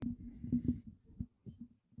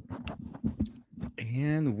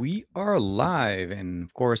And we are live. And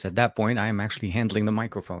of course, at that point, I am actually handling the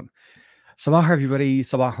microphone. Sabah, everybody.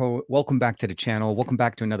 Sabaho. Welcome back to the channel. Welcome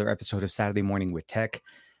back to another episode of Saturday Morning with Tech.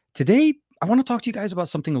 Today, I want to talk to you guys about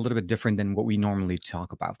something a little bit different than what we normally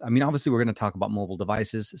talk about. I mean, obviously, we're going to talk about mobile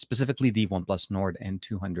devices, specifically the OnePlus Nord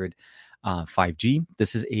N200 5G.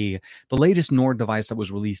 This is the latest Nord device that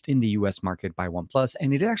was released in the US market by OnePlus,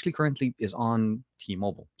 and it actually currently is on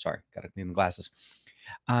T-Mobile. Sorry, got to clean the glasses.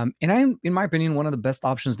 And I'm, in my opinion, one of the best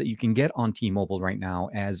options that you can get on T-Mobile right now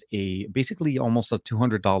as a basically almost a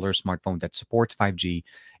 $200 smartphone that supports 5G,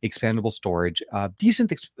 expandable storage,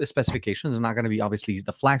 decent specifications. It's not going to be obviously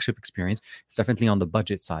the flagship experience. It's definitely on the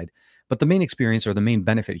budget side. But the main experience or the main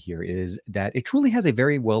benefit here is that it truly has a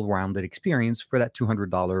very well-rounded experience for that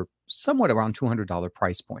 $200, somewhat around $200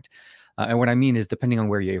 price point. And what I mean is, depending on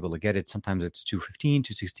where you're able to get it, sometimes it's 215,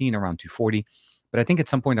 216, around 240. But I think at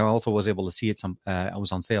some point I also was able to see it. I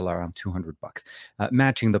was on sale around $200,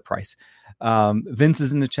 matching the price. Vince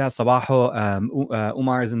is in the chat. Sabaho.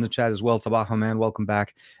 Umar is in the chat as well. Sabaho, man, welcome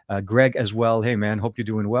back. Greg as well. Hey, man, hope you're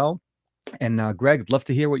doing well. And Greg, I'd love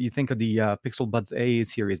to hear what you think of the Pixel Buds A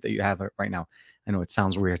series that you have right now. I know it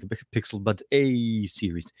sounds weird, the Pixel Buds A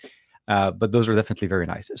series. But those are definitely very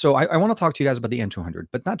nice. So I want to talk to you guys about the N200,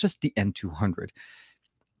 but not just the N200.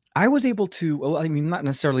 I was able to, well, I mean, not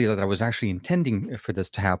necessarily that I was actually intending for this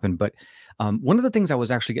to happen, but one of the things I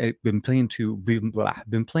was actually been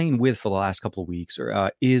playing with for the last couple of weeks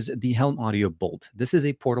is the Helm Audio Bolt. This is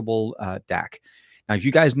a portable DAC. Now, if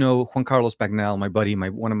you guys know Juan Carlos Bagnell, my buddy,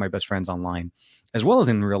 one of my best friends online, as well as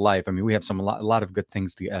in real life, I mean, we have a lot of good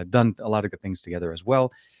things done a lot of good things together as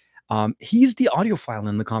well. He's the audiophile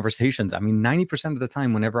in the conversations. I mean, 90% of the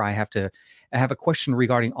time, whenever I have a question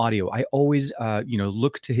regarding audio, I always,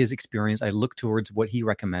 look to his experience. I look towards what he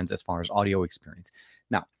recommends as far as audio experience.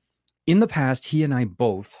 Now, in the past, he and I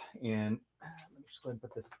both, and let me just go ahead and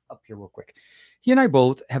put this up here real quick. He and I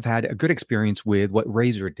both have had a good experience with what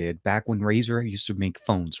Razer did back when Razer used to make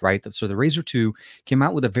phones, right? So the Razer 2 came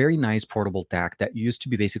out with a very nice portable DAC that used to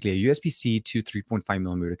be basically a USB-C to 3.5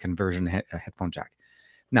 millimeter conversion headphone jack.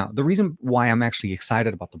 Now, the reason why I'm actually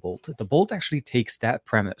excited about the Bolt actually takes that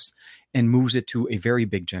premise and moves it to a very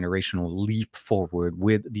big generational leap forward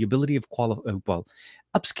with the ability of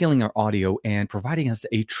upscaling our audio and providing us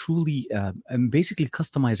a truly basically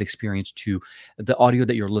customized experience to the audio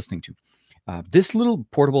that you're listening to. This little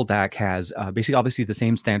portable DAC has basically obviously the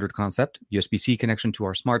same standard concept, USB-C connection to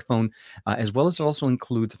our smartphone, as well as it also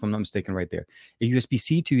includes, if I'm not mistaken right there, a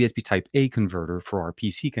USB-C to USB Type-A converter for our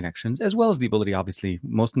PC connections, as well as the ability, obviously,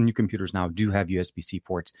 most new computers now do have USB-C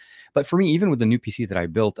ports. But for me, even with the new PC that I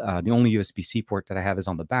built, the only USB-C port that I have is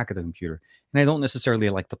on the back of the computer, and I don't necessarily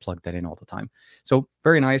like to plug that in all the time. So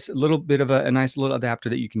very nice, a little bit of a nice little adapter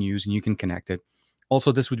that you can use and you can connect it.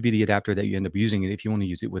 Also, this would be the adapter that you end up using it if you want to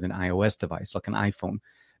use it with an iOS device, like an iPhone.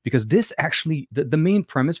 Because this actually, the main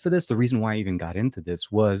premise for this, the reason why I even got into this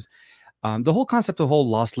was the whole concept of whole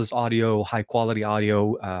lossless audio, high quality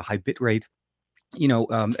audio, high bit rate. A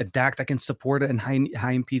DAC that can support a high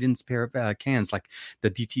impedance pair of cans like the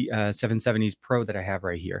DT 770s Pro that I have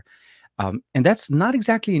right here. And that's not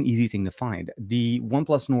exactly an easy thing to find. The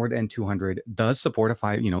OnePlus Nord N200 does support a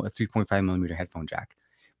 3.5 millimeter headphone jack.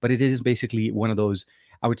 But it is basically one of those,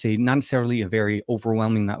 I would say, not necessarily a very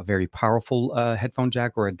overwhelming, not very powerful headphone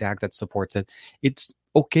jack or a DAC that supports it. It's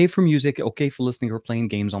okay for music, okay for listening or playing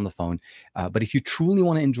games on the phone. But if you truly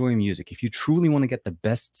want to enjoy music, if you truly want to get the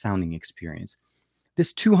best sounding experience,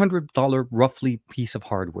 this $200 roughly piece of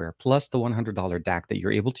hardware plus the $100 DAC that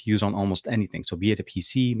you're able to use on almost anything. So be it a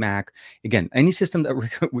PC, Mac, again, any system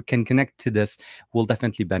that we can connect to this will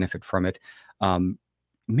definitely benefit from it.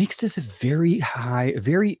 Makes this a very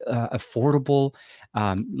affordable.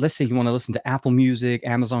 Let's say you want to listen to Apple Music,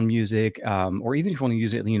 Amazon Music, or even if you want to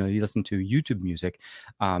use it, you listen to YouTube Music,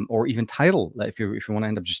 or even Tidal. If you want to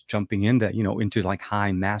end up just jumping into like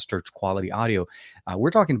high master quality audio,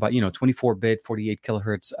 we're talking about 24-bit, 48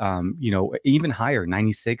 kilohertz, even higher,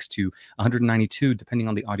 96 to 192, depending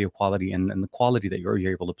on the audio quality and the quality that you're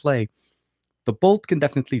able to play. The Bolt can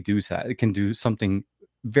definitely do that. It can do something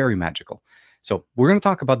very magical. So we're going to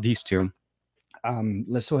talk about these two.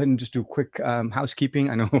 Let's go ahead and just do quick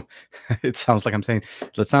housekeeping. I know it sounds like I'm saying,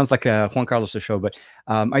 it sounds like a Juan Carlos show, but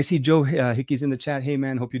I see Joe Hickey's in the chat. Hey,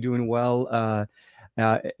 man, hope you're doing well.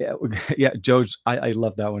 Yeah, Joe, I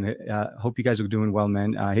love that one. Hope you guys are doing well,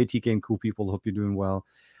 man. Hey, TK and cool people, hope you're doing well.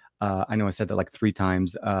 I know I said that like 3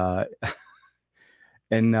 times.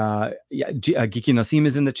 And Geeky Nasim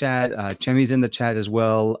is in the chat. Chemi's in the chat as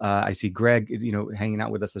well. I see Greg, hanging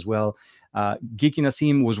out with us as well. Geeky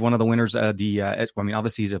Nassim was one of the winners. I mean,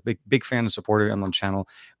 obviously he's a big fan and supporter on the channel,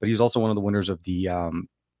 but he was also one of the winners of the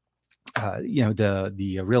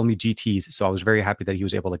the Realme GTs. So I was very happy that he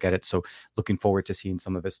was able to get it. So looking forward to seeing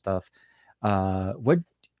some of his stuff. What?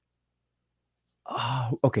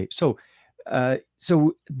 Oh, okay. So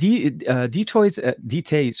DT,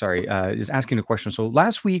 sorry, is asking a question. So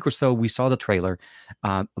last week or so, we saw the trailer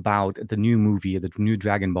about the new movie, the new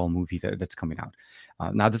Dragon Ball movie that's coming out.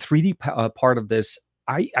 Now, the 3D part of this,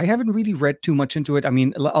 I haven't really read too much into it. I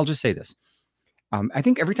mean, I'll just say this. I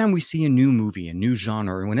think every time we see a new movie, a new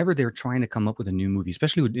genre, and whenever they're trying to come up with a new movie,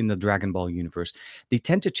 especially in the Dragon Ball universe, they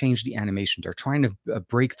tend to change the animation. They're trying to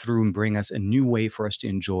break through and bring us a new way for us to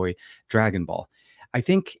enjoy Dragon Ball. I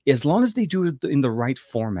think as long as they do it in the right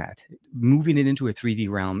format, moving it into a 3D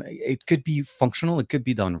realm, it could be functional. It could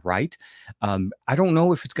be done right. I don't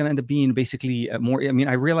know if it's going to end up being basically more. I mean,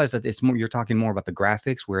 I realize that it's more. You're talking more about the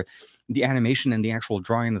graphics, where the animation and the actual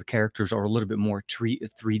drawing of the characters are a little bit more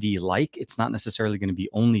 3D like. It's not necessarily going to be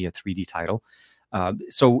only a 3D title.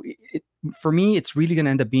 For me, it's really going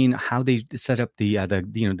to end up being how they set up the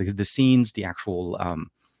scenes, the actual.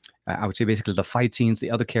 I would say basically the fight scenes,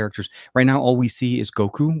 the other characters. Right now, all we see is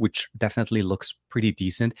Goku, which definitely looks pretty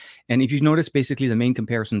decent. And if you notice, basically the main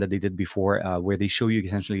comparison that they did before, where they show you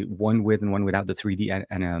essentially one with and one without the 3D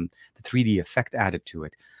and the 3D effect added to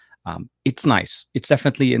it. It's nice. It's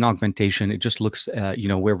definitely an augmentation. It just looks,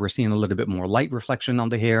 where we're seeing a little bit more light reflection on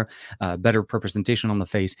the hair, better representation on the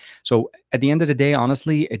face. So at the end of the day,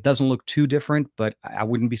 honestly, it doesn't look too different, but I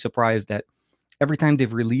wouldn't be surprised that every time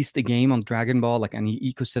they've released a game on Dragon Ball, like any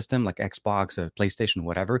ecosystem, like Xbox or PlayStation,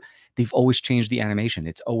 whatever, they've always changed the animation.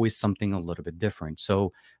 It's always something a little bit different.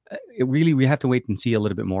 So we have to wait and see a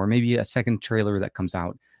little bit more. Maybe a second trailer that comes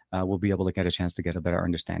out, we'll be able to get a chance to get a better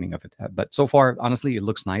understanding of it. But so far, honestly, it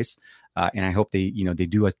looks nice, and I hope they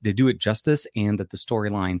do it justice and that the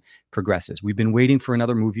storyline progresses. We've been waiting for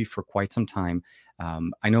another movie for quite some time.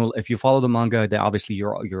 I know if you follow the manga, that obviously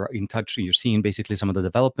you're in touch. You're seeing basically some of the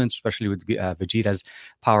developments, especially with Vegeta's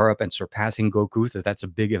power up and surpassing Goku. So that's a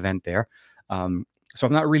big event there. So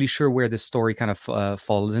I'm not really sure where this story kind of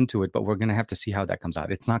falls into it, but we're going to have to see how that comes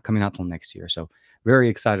out. It's not coming out till next year, so very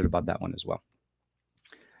excited about that one as well.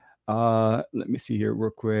 Let me see here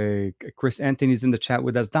real quick. Chris Anthony's in the chat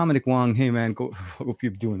with us. Dominic Wong, hey man, hope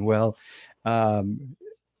you're doing well. Yeah,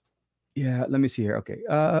 let me see here. Okay.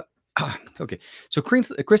 Okay. So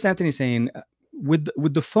Chris Anthony saying with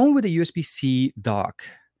the phone with a USB-C dock.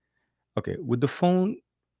 Okay, with the phone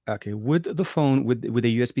with a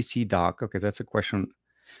USB-C dock. Okay, that's a question.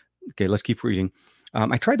 Okay, let's keep reading.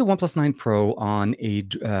 I tried the OnePlus 9 Pro on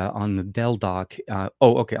the Dell dock.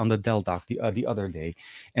 On the Dell dock the other day,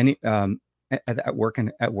 and at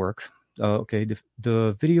work. Okay,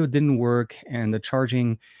 the video didn't work and the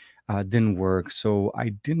charging didn't work, so I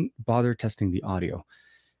didn't bother testing the audio.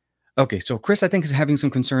 Okay, so Chris, I think, is having some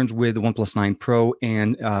concerns with the OnePlus 9 Pro,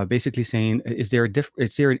 and basically saying, is there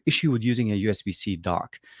an issue with using a USB-C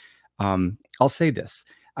dock? I'll say this.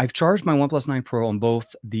 I've charged my OnePlus 9 Pro on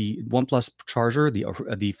both the OnePlus charger,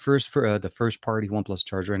 the first party OnePlus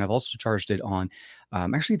charger, and I've also charged it on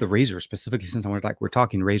actually the Razer, specifically since we're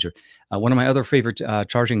talking Razer. One of my other favorite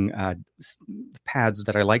charging pads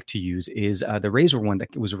that I like to use is the Razer one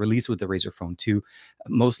that was released with the Razer Phone 2,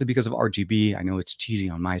 mostly because of RGB. I know it's cheesy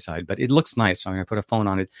on my side, but it looks nice. So I'm going to put a phone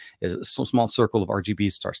on it. A small circle of RGB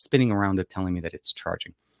starts spinning around it, telling me that it's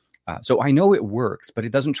charging. So I know it works, but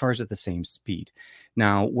it doesn't charge at the same speed.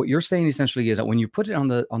 Now, what you're saying essentially is that when you put it on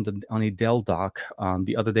a Dell dock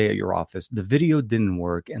the other day at your office, the video didn't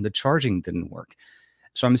work and the charging didn't work.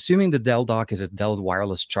 So I'm assuming the Dell dock is a Dell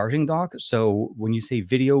wireless charging dock. So when you say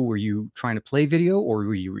video, were you trying to play video or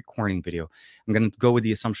were you recording video? I'm going to go with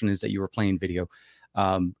the assumption is that you were playing video.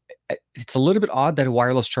 It's a little bit odd that a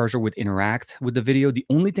wireless charger would interact with the video. The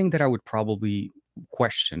only thing that I would probably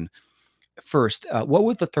question first, what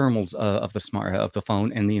were the thermals of the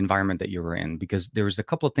phone and the environment that you were in? Because there's a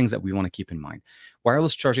couple of things that we want to keep in mind.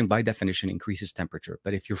 Wireless charging, by definition, increases temperature.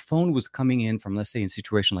 But if your phone was coming in from, let's say, a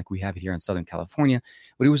situation like we have here in Southern California,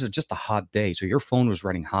 but it was just a hot day, so your phone was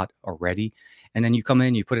running hot already, and then you come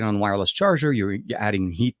in, you put it on wireless charger, you're adding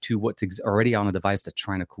heat to what's already on a device that's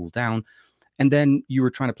trying to cool down, and then you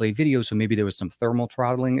were trying to play video, so maybe there was some thermal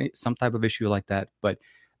throttling, some type of issue like that, but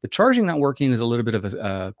the charging not working is a little bit of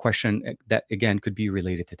a question that, again, could be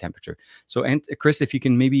related to temperature. So, and Chris, if you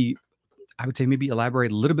can I would say maybe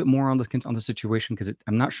elaborate a little bit more on the situation, because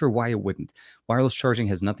I'm not sure why it wouldn't. Wireless charging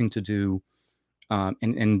has nothing to do,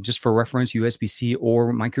 and just for reference, USB-C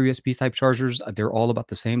or micro USB type chargers, they're all about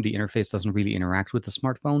the same. The interface doesn't really interact with the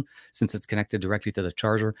smartphone since it's connected directly to the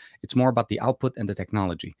charger. It's more about the output and the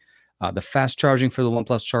technology. The fast charging for the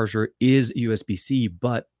OnePlus charger is USB-C,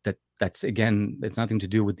 but that's again, it's nothing to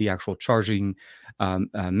do with the actual charging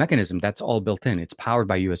mechanism. That's all built in. It's powered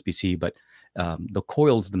by USB-C, but the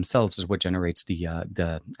coils themselves is what generates the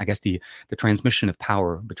I guess the transmission of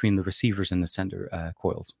power between the receivers and the sender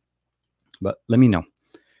coils. But let me know.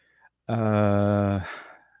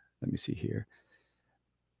 Let me see here.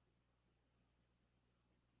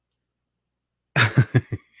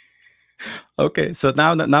 Okay, so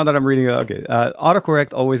now that I'm reading, okay,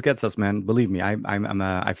 autocorrect always gets us, man. Believe me,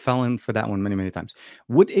 I fell in for that one many times.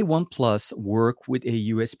 Would a OnePlus work with a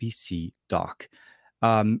USB-C dock?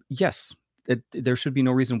 Yes. There should be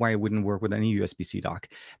no reason why it wouldn't work with any USB-C dock.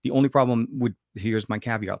 The only problem here's my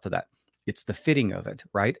caveat to that. It's the fitting of it,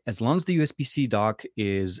 right? As long as the USB-C dock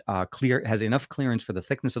is clear, has enough clearance for the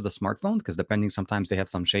thickness of the smartphone, because depending, sometimes they have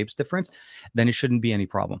some shapes difference, then it shouldn't be any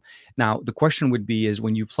problem. Now, the question would be is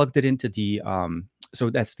when you plugged it into the so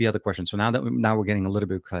that's the other question. So now we're getting a little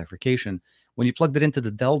bit of clarification. When you plugged it into the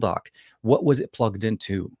Dell dock, what was it plugged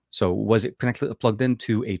into? So was it plugged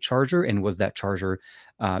into a charger, and was that charger,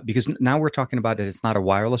 because now we're talking about that it's not a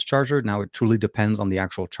wireless charger. Now it truly depends on the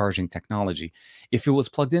actual charging technology. If it was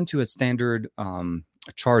plugged into a standard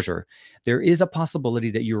charger, there is a possibility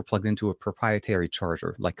that you were plugged into a proprietary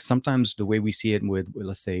charger. Like sometimes the way we see it with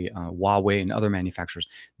let's say Huawei and other manufacturers,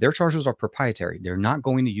 their chargers are proprietary. They're not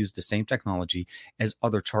going to use the same technology as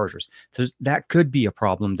other chargers. So that could be a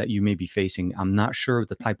problem that you may be facing. I'm not sure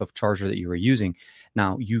the type of charger that you are using.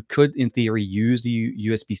 Now, you could, in theory, use the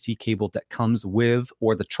USB-C cable that comes with,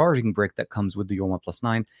 or the charging brick that comes with the OnePlus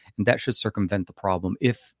 9, and that should circumvent the problem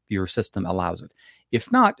if your system allows it. If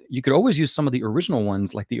not, you could always use some of the original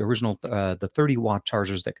ones, like the original, the 30-watt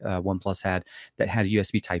chargers that OnePlus had that had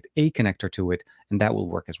USB Type A connector to it, and that will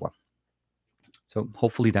work as well. So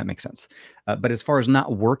hopefully that makes sense. But as far as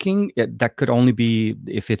not working, that could only be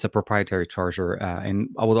if it's a proprietary charger. And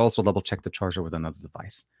I would also double check the charger with another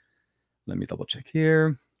device. Let me double check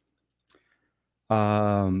here.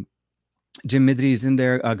 Jim Midri is in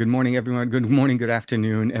there. Good morning, everyone. Good morning, good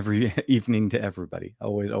afternoon, every evening to everybody.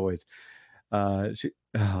 Always. Reach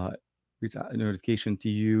out notification to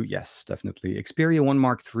you. Yes, definitely. Xperia 1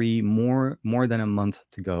 Mark III, more than a month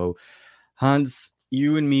to go. Hans,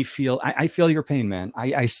 you and me feel, I feel your pain, man.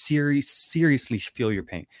 I seriously feel your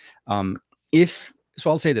pain. So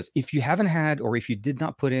I'll say this: if you haven't had, or if you did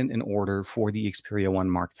not put in an order for the Xperia 1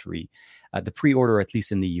 Mark III, the pre-order, at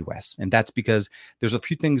least in the US, and that's because there's a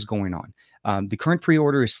few things going on. The current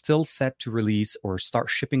pre-order is still set to release or start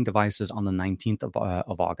shipping devices on the 19th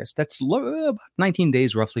of August. That's about 19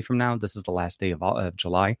 days roughly from now. This is the last day of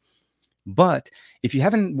July. But if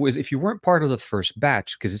you weren't part of the first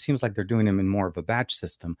batch, because it seems like they're doing them in more of a batch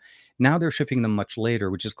system, now they're shipping them much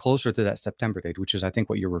later, which is closer to that September date, which is I think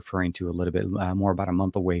what you're referring to a little bit more, about a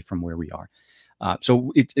month away from where we are.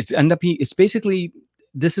 So it's basically,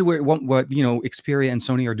 this is where what Xperia and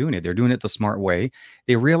Sony are doing it. They're doing it the smart way.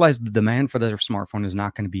 They realize the demand for their smartphone is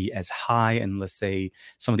not going to be as high, and let's say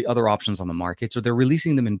some of the other options on the market. So they're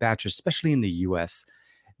releasing them in batches, especially in the US,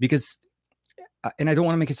 because. And I don't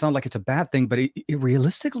want to make it sound like it's a bad thing, but it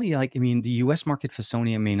realistically, like, I mean, the U.S. market for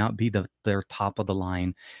Sony may not be their top of the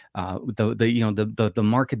line, the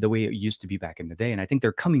market the way it used to be back in the day. And I think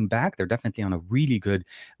they're coming back. They're definitely on a really good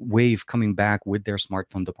wave coming back with their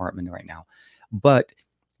smartphone department right now. But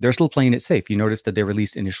they're still playing it safe. You notice that they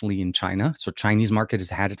released initially in China. So Chinese market has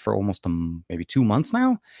had it for almost maybe 2 months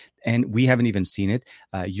now, and we haven't even seen it.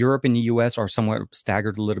 Europe and the US are somewhat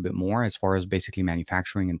staggered a little bit more as far as basically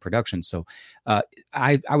manufacturing and production. So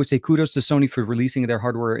I would say kudos to Sony for releasing their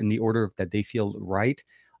hardware in the order that they feel right.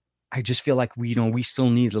 I just feel like we still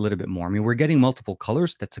need a little bit more. I mean, we're getting multiple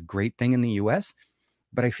colors. That's a great thing in the US,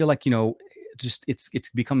 but I feel like, just it's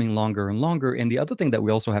becoming longer and longer. And the other thing that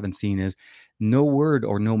we also haven't seen is no word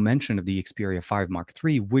or no mention of the Xperia 5 Mark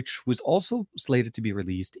III, which was also slated to be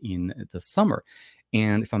released in the summer.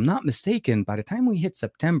 And if I'm not mistaken, by the time we hit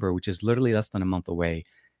September, which is literally less than a month away,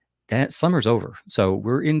 that summer's over. So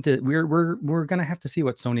we're gonna have to see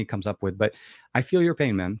what Sony comes up with. But I feel your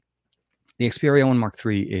pain, man. The Xperia 1 Mark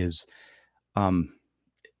III is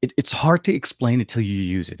it's hard to explain until you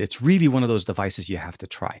use it. It's really one of those devices you have to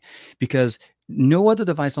try, because no other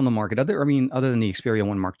device on the market, other than the Xperia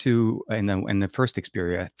 1 Mark II and the first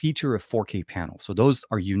Xperia, feature a 4K panel. So those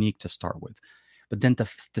are unique to start with. But then to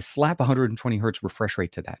slap 120 hertz refresh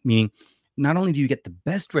rate to that, meaning not only do you get the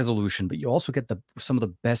best resolution, but you also get some of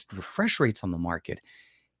the best refresh rates on the market.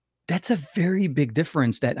 That's a very big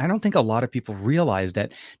difference that I don't think a lot of people realize,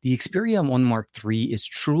 that the Xperia 1 Mark III is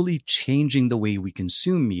truly changing the way we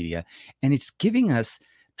consume media. And it's giving us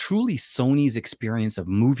truly Sony's experience of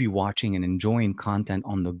movie watching and enjoying content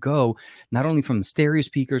on the go, not only from the stereo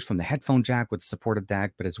speakers, from the headphone jack with supported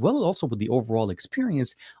DAC, but as well also with the overall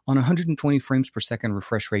experience on 120 frames per second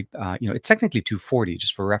refresh rate. It's technically 240,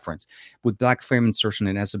 just for reference. With black frame insertion,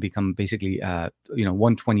 it has to become basically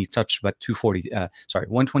 120 touch, but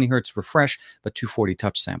 120 hertz refresh, but 240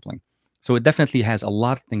 touch sampling. So it definitely has a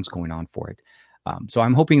lot of things going on for it. So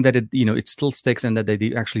I'm hoping that it still sticks and that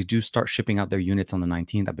they actually do start shipping out their units on the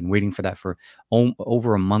 19th. I've been waiting for that for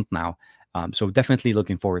over a month now. So definitely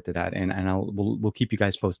looking forward to that, and we'll keep you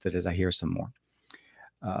guys posted as I hear some more.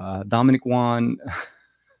 Dominic Wan.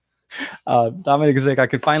 Dominic is like, I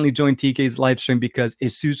could finally join TK's live stream because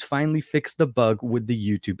ASUS finally fixed the bug with the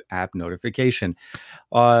YouTube app notification.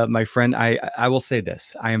 My friend, I will say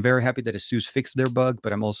this. I am very happy that ASUS fixed their bug,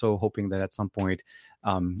 but I'm also hoping that at some point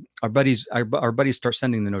our buddies start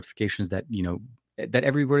sending the notifications that that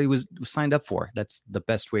everybody was signed up for. That's the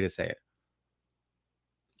best way to say it.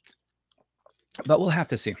 But we'll have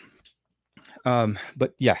to see.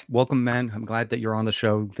 But yeah, welcome, man. I'm glad that you're on the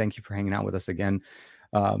show. Thank you for hanging out with us again.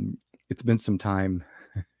 It's been some time.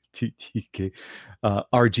 TTK,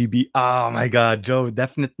 RGB. Oh my God, Joe,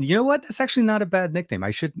 definitely. You know what? That's actually not a bad nickname.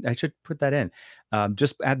 I should put that in.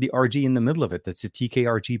 Just add the RG in the middle of it. That's a TK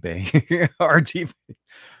RGB. RGB.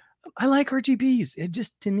 I like RGBs. It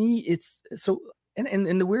just, to me, it's so.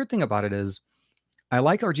 And the weird thing about it is, I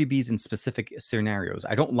like RGBs in specific scenarios.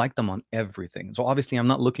 I don't like them on everything. So obviously, I'm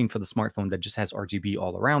not looking for the smartphone that just has RGB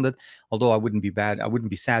all around it. Although I wouldn't be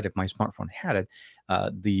sad if my smartphone had it.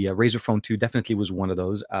 The Razer Phone 2 definitely was one of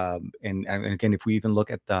those. And again, if we even look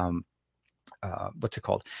at what's it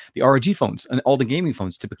called? The ROG phones and all the gaming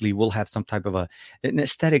phones typically will have some type of an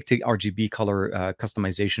aesthetic to RGB color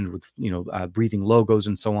customization with breathing logos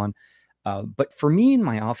and so on. But for me in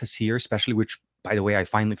my office here, especially, which by the way, I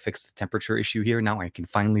finally fixed the temperature issue here. Now I can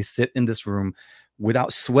finally sit in this room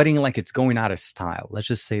without sweating like it's going out of style. Let's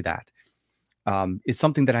just say that. It's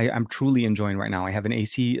something that I'm truly enjoying right now. I have a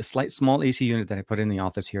small AC unit that I put in the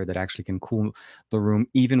office here that actually can cool the room,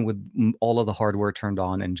 even with all of the hardware turned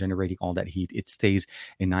on and generating all that heat. It stays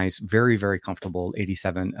a nice, very, very comfortable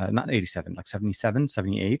 77,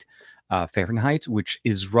 78 Fahrenheit, which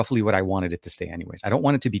is roughly what I wanted it to stay anyways. I don't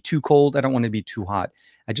want it to be too cold. I don't want it to be too hot.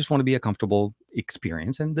 I just want to be a comfortable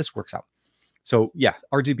experience, and this works out. So yeah,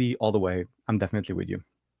 RGB all the way. I'm definitely with you.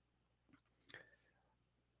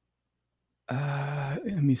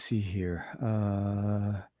 Let me see here.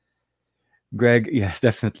 Greg, yes,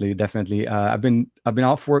 definitely. I've been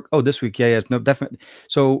off work. Oh, this week, yeah, no, definitely.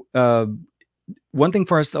 So, one thing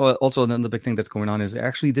for us, also another big thing that's going on is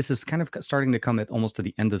actually this is kind of starting to come at almost to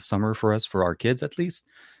the end of summer for us, for our kids at least.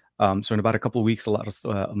 So in about a couple of weeks,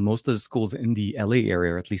 most of the schools in the LA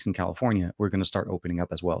area, or at least in California, we're going to start opening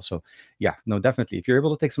up as well. So yeah, no, definitely. If you're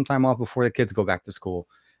able to take some time off before the kids go back to school,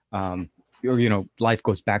 or life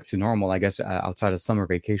goes back to normal, I guess, outside of summer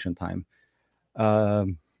vacation time. A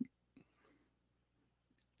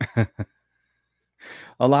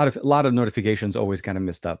lot of notifications always kind of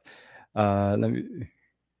messed up. Let me.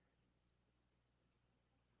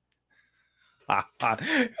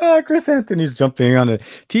 Chris Anthony's jumping on it.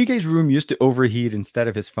 TK's room used to overheat instead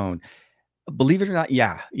of his phone. Believe it or not,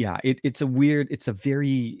 yeah. It's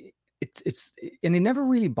and it never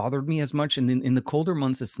really bothered me as much. And in the colder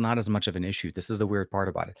months, it's not as much of an issue. This is the weird part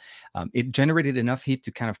about it. It generated enough heat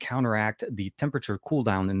to kind of counteract the temperature cool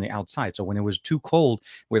down in the outside. So when it was too cold,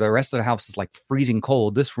 where the rest of the house is like freezing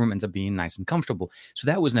cold, this room ends up being nice and comfortable. So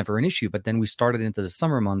that was never an issue. But then we started into the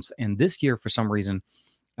summer months, and this year, for some reason,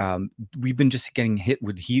 we've been just getting hit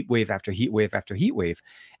with heat wave after heat wave after heat wave.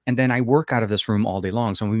 And then I work out of this room all day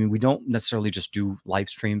long. So I mean, we don't necessarily just do live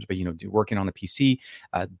streams, but working on a PC,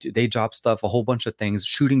 day job stuff, a whole bunch of things,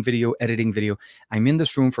 shooting video, editing video. I'm in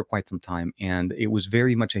this room for quite some time, and it was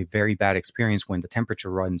very much a very bad experience when the temperature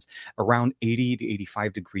runs around 80 to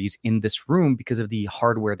 85 degrees in this room because of the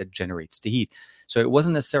hardware that generates the heat. So it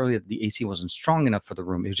wasn't necessarily that the AC wasn't strong enough for the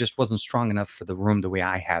room. It just wasn't strong enough for the room the way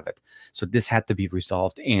I have it. So this had to be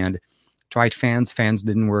resolved, and tried fans. Fans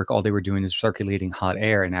didn't work. All they were doing is circulating hot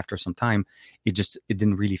air. And after some time, it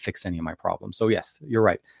didn't really fix any of my problems. So yes, you're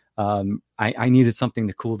right. I needed something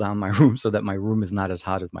to cool down my room so that my room is not as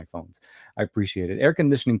hot as my phone's. I appreciate it. Air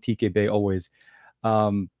conditioning, TK Bay, always.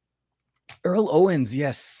 Earl Owens,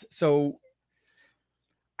 yes. So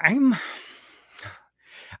I'm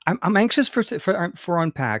anxious for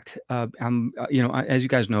Unpacked. As you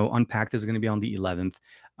guys know, Unpacked is going to be on the 11th.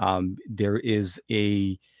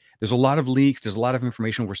 There's a lot of leaks. There's a lot of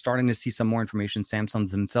information. We're starting to see some more information. Samsung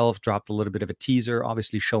themselves dropped a little bit of a teaser,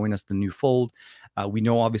 obviously showing us the new Fold. We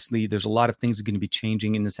know obviously there's a lot of things are going to be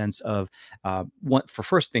changing in the sense of what for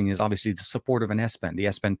first thing is obviously the support of an S Pen. The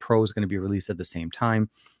S Pen Pro is going to be released at the same time.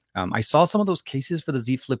 I saw some of those cases for the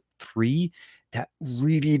Z Flip 3 that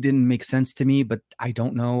really didn't make sense to me, but I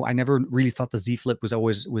don't know. I never really thought the Z Flip was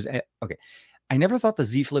okay. I never thought the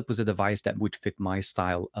Z Flip was a device that would fit my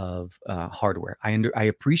style of hardware. I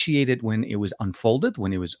appreciate it when it was unfolded,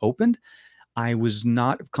 when it was opened. I was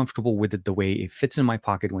not comfortable with it the way it fits in my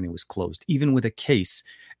pocket when it was closed, even with a case.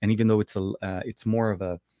 And even though it's more of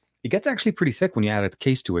a, it gets actually pretty thick when you add a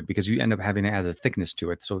case to it because you end up having to add a thickness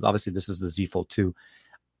to it. So obviously this is the Z Fold 2.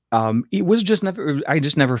 It was just never, I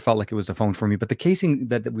just never felt like it was a phone for me. But the casing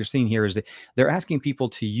that we're seeing here is that they're asking people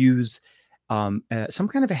to use some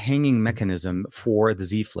kind of a hanging mechanism for the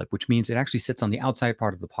Z Flip, which means it actually sits on the outside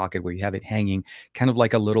part of the pocket where you have it hanging, kind of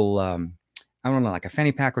like a little, I don't know, like a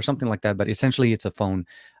fanny pack or something like that. But essentially, it's a phone.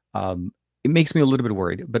 It makes me a little bit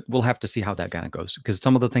worried, but we'll have to see how that kind of goes because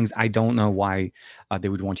some of the things I don't know why they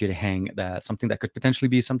would want you to hang something that could potentially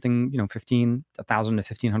be something, $1,000 to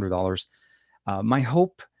 $1,500. My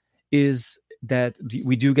hope is that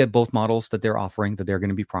we do get both models that they're offering, that they're going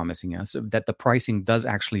to be promising us, that the pricing does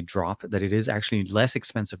actually drop, that it is actually less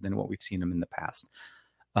expensive than what we've seen them in the past.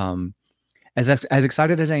 As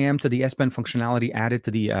excited as I am to the S Pen functionality added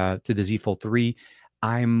to the Z Fold 3,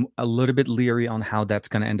 I'm a little bit leery on how that's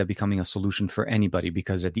going to end up becoming a solution for anybody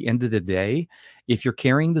because at the end of the day, if you're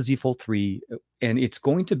carrying the Z Fold 3 and it's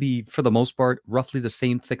going to be, for the most part, roughly the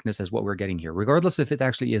same thickness as what we're getting here, regardless if it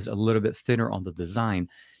actually is a little bit thinner on the design,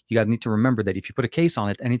 you guys need to remember that if you put a case on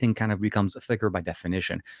it, anything kind of becomes thicker by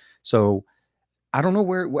definition. So I don't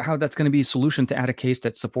know how that's going to be a solution to add a case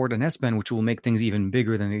that support an S Pen, which will make things even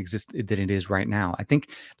bigger than it is right now. I think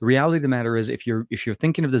the reality of the matter is, if you're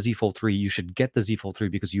thinking of the Z Fold 3, you should get the Z Fold 3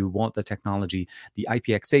 because you want the technology, the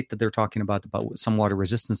IPX8 that they're talking about some water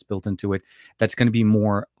resistance built into it. That's going to be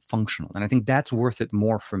more functional, and I think that's worth it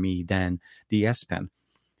more for me than the S Pen.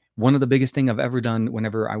 One of the biggest thing I've ever done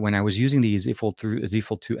when I was using the Z Fold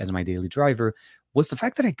 2 as my daily driver was the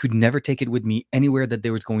fact that I could never take it with me anywhere that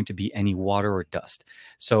there was going to be any water or dust.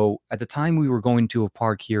 So at the time we were going to a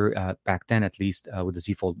park here back then, at least with the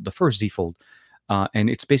Z Fold, the first Z Fold, and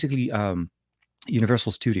it's basically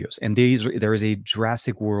Universal Studios, and there is a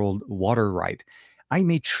Jurassic World water ride. I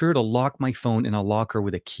made sure to lock my phone in a locker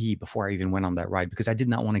with a key before I even went on that ride because I did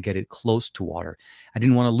not want to get it close to water. I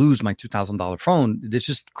didn't want to lose my $2,000 phone. It's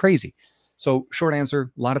just crazy. So short answer,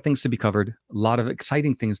 a lot of things to be covered, a lot of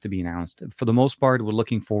exciting things to be announced. For the most part, we're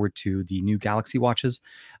looking forward to the new Galaxy watches.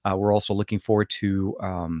 We're also looking forward to,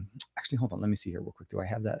 actually, hold on, let me see here real quick. Do I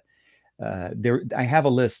have that? I have a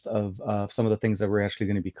list of some of the things that we're actually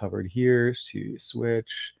going to be covered here. To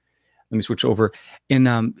switch. Let me switch over.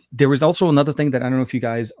 And there was also another thing that I don't know if you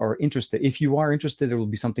guys are interested. If you are interested, it will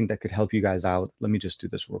be something that could help you guys out. Let me just do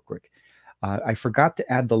this real quick. I forgot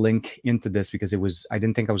to add the link into this because I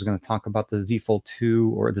didn't think I was going to talk about the Z Fold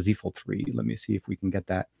 2 or the Z Fold 3. Let me see if we can get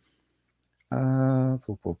that. Let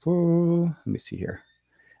me see here.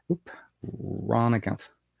 Oop, wrong account.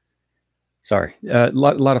 Sorry. A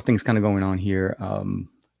lot of things kind of going on here.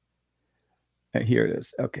 Here it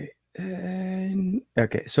is. Okay.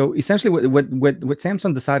 Okay, so essentially what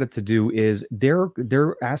Samsung decided to do is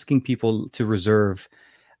they're asking people to reserve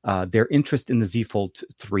their interest in the Z Fold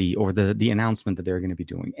 3 or the announcement that they're going to be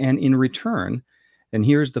doing, and in return, and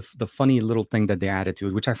here's the funny little thing that they added to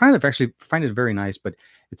it, which I find it very nice, but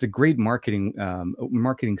it's a great marketing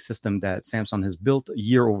system that Samsung has built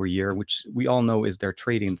year over year, which we all know is their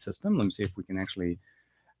trading system. Let me see if we can actually,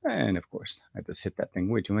 and of course I just hit that thing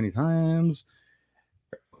way too many times.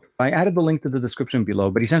 I added the link to the description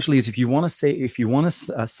below, but essentially it's if you want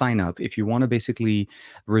to sign up, if you want to basically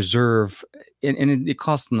reserve, and it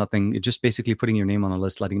costs nothing. It's just basically putting your name on a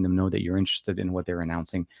list, letting them know that you're interested in what they're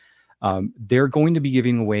announcing. They're going to be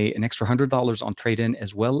giving away an extra $100 on trade-in,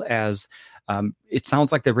 as well as it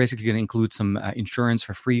sounds like they're basically going to include some insurance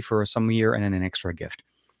for free for some year and then an extra gift.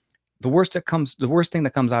 The worst thing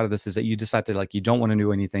that comes out of this is that you decide that you don't want to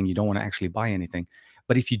do anything, you don't want to actually buy anything.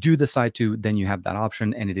 But if you do decide to, then you have that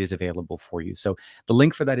option and it is available for you. So the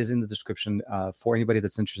link for that is in the description for anybody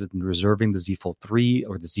that's interested in reserving the Z Fold 3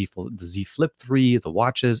 or the Z Flip 3, the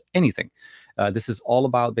watches, anything. This is all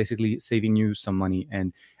about basically saving you some money.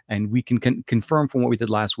 And we can confirm from what we did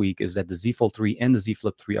last week is that the Z Fold 3 and the Z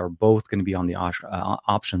Flip 3 are both going to be on the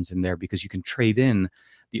options in there, because you can trade in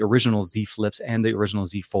the original Z Flips and the original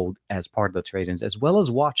Z Fold as part of the trade-ins, as well as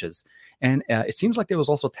watches. And it seems like there was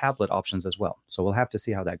also tablet options as well. So we'll have to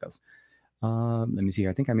see how that goes. Let me see.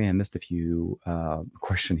 I think I may have missed a few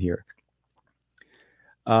question here.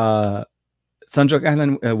 Sanjog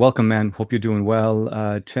Ahlan, welcome, man. Hope you're doing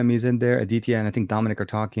well. Chemi's in there, Aditya, and I think Dominic are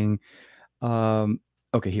talking. Um,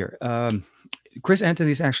 okay, here. Chris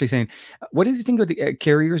Anthony is actually saying, what do you think of the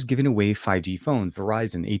carriers giving away 5G phones,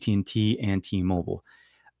 Verizon, AT&T, and T-Mobile?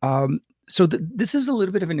 Um, so this is a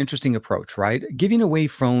little bit of an interesting approach, right? Giving away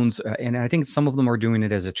phones, and I think some of them are doing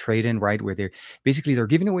it as a trade-in, right? Where they're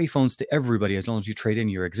giving away phones to everybody as long as you trade in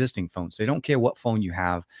your existing phones. They don't care what phone you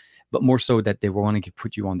have, but more so that they want to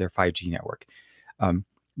put you on their 5G network.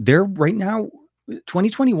 They're right now.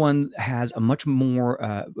 2021 has a much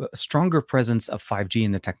more stronger presence of 5G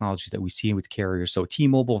in the technology that we see with carriers. So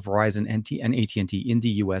T-Mobile, Verizon, and AT&T in the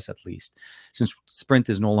US at least, since Sprint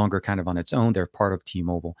is no longer kind of on its own, they're part of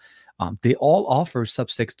T-Mobile. They all offer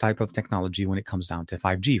sub-6 type of technology when it comes down to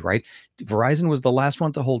 5G, right? Verizon was the last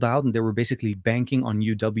one to hold out, and they were basically banking on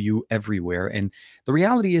UW everywhere. And the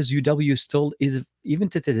reality is, UW still is, even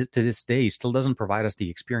to this day, still doesn't provide us the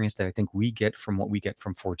experience that I think we get from what we get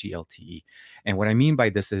from 4G LTE. And what I mean by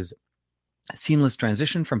this is seamless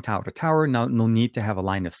transition from tower to tower. Now, no need to have a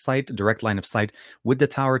line of sight, direct line of sight with the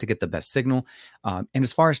tower to get the best signal. And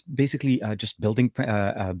as far as basically just building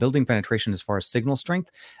penetration, as far as signal strength,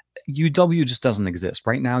 UW just doesn't exist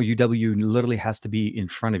right now. UW literally has to be in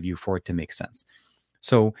front of you for it to make sense.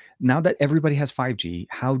 So now that everybody has 5G,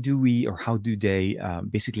 how do they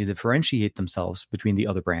basically differentiate themselves between the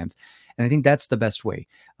other brands? And I think that's the best way.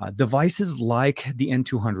 Devices like the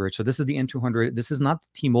N200. So this is the N200. This is not the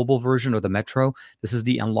T-Mobile version or the Metro. This is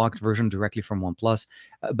the unlocked version directly from OnePlus,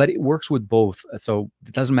 but it works with both. So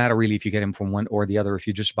it doesn't matter really if you get them from one or the other. If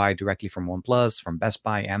you just buy directly from OnePlus, from Best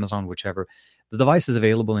Buy, Amazon, whichever, the device is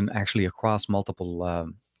available in actually across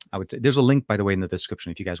multiple. I would say there's a link, by the way, in the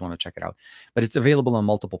description if you guys want to check it out. But it's available on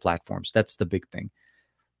multiple platforms. That's the big thing.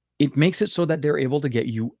 It makes it so that they're able to get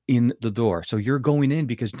you in the door. So you're going in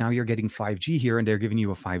because now you're getting 5G here and they're giving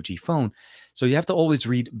you a 5G phone. So you have to always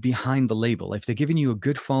read behind the label. If they're giving you a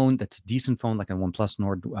good phone, that's a decent phone like a OnePlus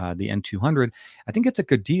Nord, the N200, I think it's a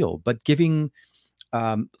good deal. But giving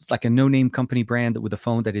it's like a no-name company brand with a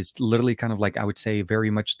phone that is literally kind of like, I would say,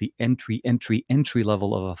 very much the entry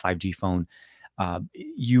level of a 5G phone,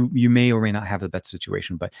 you may or may not have the best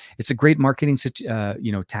situation, but it's a great marketing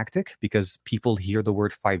tactic because people hear the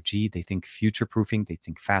word 5G, they think future proofing, they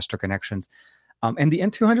think faster connections, and the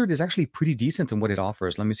N200 is actually pretty decent in what it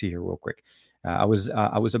offers. Let me see here real quick. I was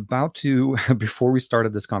about to before we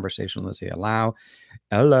started this conversation. Let's say allow.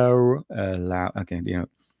 Okay,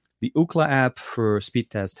 the Ookla app for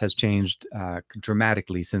speed test has changed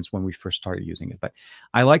dramatically since when we first started using it. But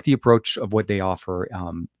I like the approach of what they offer,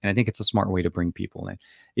 and I think it's a smart way to bring people in.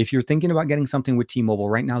 If you're thinking about getting something with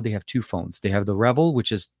T-Mobile, right now they have two phones. They have the Revel,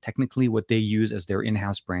 which is technically what they use as their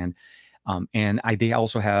in-house brand. They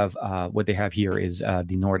also have what they have here is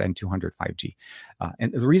the Nord N200 5G.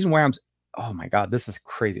 And the reason why oh my God, this is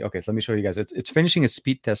crazy. Okay, so let me show you guys. It's finishing a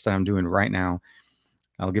speed test that I'm doing right now.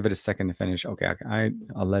 I'll give it a second to finish. Okay,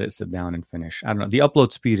 I'll let it sit down and finish. I don't know. The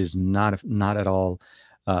upload speed is not at all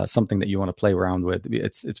something that you want to play around with.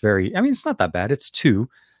 It's very. I mean, it's not that bad. It's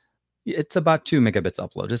about 2 megabits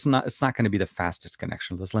upload. It's not going to be the fastest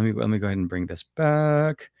connection. Let me go ahead and bring this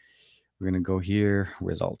back. We're going to go here,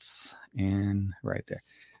 results, and right there.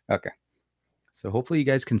 Okay. So hopefully you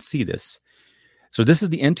guys can see this. So this is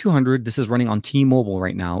the N200. This is running on T-Mobile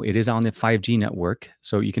right now. It is on the 5G network.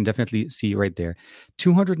 So you can definitely see right there.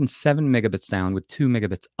 207 megabits down with 2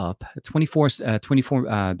 megabits up. 24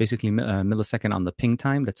 basically millisecond on the ping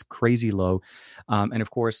time. That's crazy low. And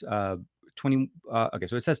of course, 20. Okay,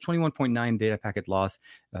 so it says 21.9 data packet loss.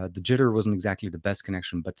 The jitter wasn't exactly the best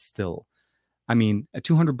connection, but still. I mean, a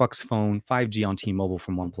 $200 phone, 5G on T-Mobile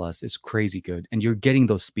from OnePlus is crazy good, and you're getting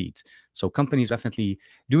those speeds. So companies definitely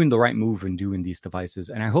doing the right move and doing these devices,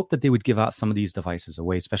 and I hope that they would give out some of these devices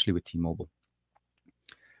away, especially with T-Mobile.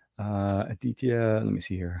 Aditya, let me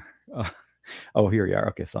see here. Oh, here you are.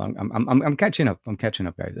 Okay, so I'm catching up. I'm catching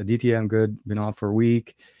up, guys. Aditya, I'm good. Been off for a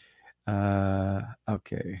week. Okay.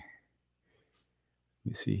 Let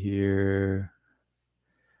me see here.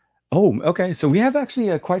 Oh, okay. So we have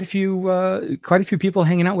actually quite a few people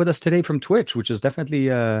hanging out with us today from Twitch, which is definitely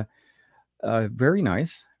very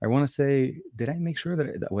nice. I want to say, did I make sure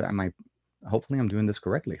that what am I? Hopefully, I'm doing this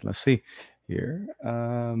correctly. Let's see here.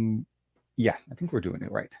 Yeah, I think we're doing it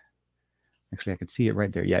right. Actually, I can see it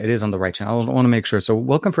right there. Yeah, it is on the right channel. I want to make sure. So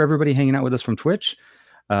welcome for everybody hanging out with us from Twitch.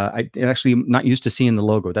 I actually not used to seeing the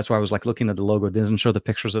logo. That's why I was like looking at the logo. It doesn't show the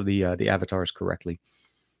pictures of the avatars correctly.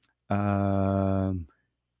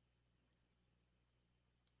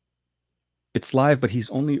 It's live, but he's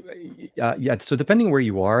only yeah. So depending where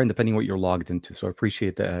you are and depending what you're logged into. So I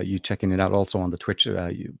appreciate you checking it out also on the Twitch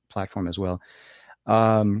platform as well.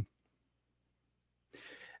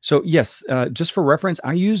 So yes, just for reference,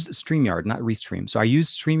 I used StreamYard, not Restream. So I use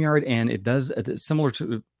StreamYard, and it does similar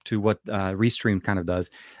to what Restream kind of does.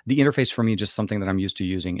 The interface for me is just something that I'm used to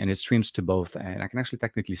using, and it streams to both. And I can actually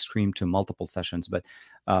technically stream to multiple sessions, but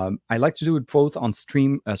I like to do it both on on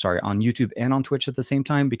YouTube and on Twitch at the same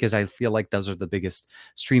time, because I feel like those are the biggest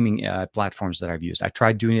streaming platforms that I've used. I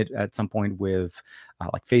tried doing it at some point with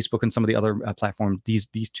like Facebook and some of the other platforms. These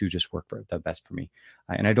two just work the best for me.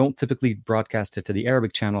 And I don't typically broadcast it to the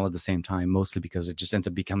Arabic channel at the same time, mostly because it just ends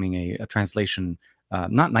up becoming a translation,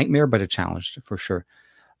 not nightmare, but a challenge for sure.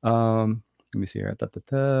 Let me see here.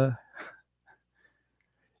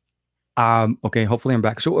 Okay, hopefully I'm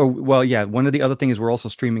back. So, well, yeah, one of the other things is we're also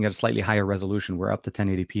streaming at a slightly higher resolution. We're up to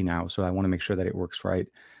 1080p now, so I want to make sure that it works right.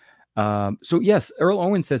 So yes, Earl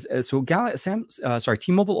Owen says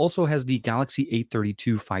T-Mobile also has the Galaxy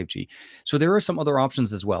A32 5G. So there are some other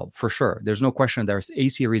options as well, for sure. There's no question. There's A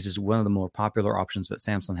series is one of the more popular options that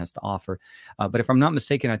Samsung has to offer. But if I'm not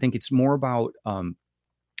mistaken, I think it's more about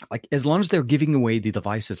like as long as they're giving away the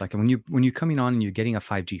devices, like when you're coming on and you're getting a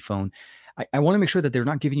 5G phone, I want to make sure that they're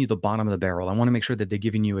not giving you the bottom of the barrel. I want to make sure that they're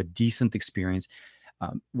giving you a decent experience.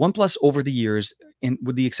 OnePlus over the years, and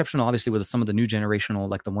with the exception, obviously, with some of the new generational,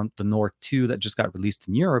 like the Nord 2 that just got released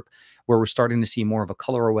in Europe, where we're starting to see more of a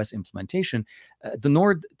ColorOS implementation, the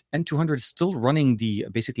Nord N200 is still running the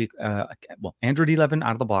basically, Android 11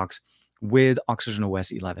 out of the box with Oxygen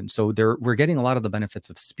OS 11. So we're getting a lot of the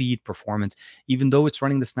benefits of speed, performance, even though it's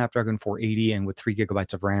running the Snapdragon 480 and with 3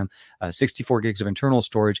 gigabytes of RAM, 64 gigs of internal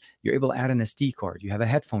storage. You're able to add an SD card. You have a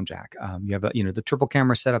headphone jack. You have the triple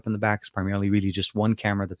camera setup in the back is primarily really just one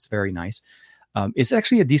camera. That's very nice. It's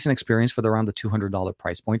actually a decent experience for around the $200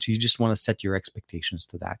 price point. So you just want to set your expectations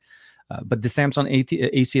to that. But the Samsung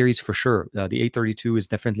A series for sure, the A32 is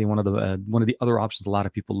definitely one of the other options a lot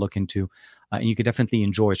of people look into, and you could definitely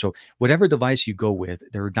enjoy. So whatever device you go with,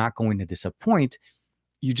 they're not going to disappoint.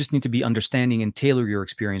 You just need to be understanding and tailor your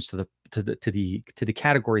experience to the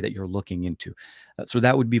category that you're looking into. So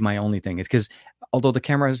that would be my only thing. It's because although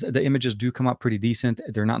the images do come up pretty decent,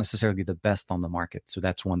 they're not necessarily the best on the market. So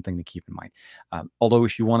that's one thing to keep in mind. Although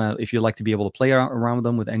if you like to be able to play around with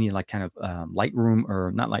them with any like kind of Lightroom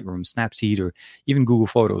or not Lightroom, Snapseed, or even Google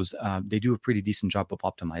Photos, they do a pretty decent job of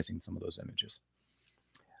optimizing some of those images.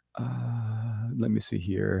 Let me see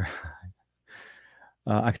here.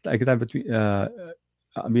 I could have between.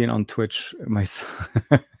 Being on Twitch myself.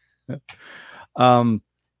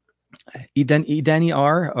 Edani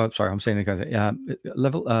R. Sorry, I'm saying it because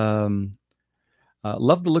level.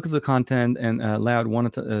 Love the look of the content, and Loud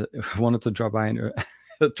wanted to drop by and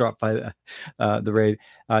drop by the raid.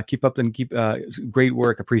 Keep up and keep great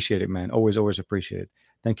work. Appreciate it, man. Always appreciate it.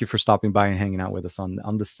 Thank you for stopping by and hanging out with us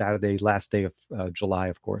on this Saturday, last day of July,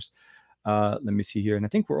 of course. Let me see here, and I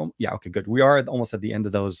think okay, good. We are almost at the end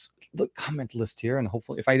of the comment list here, and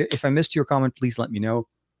hopefully, if I missed your comment, please let me know.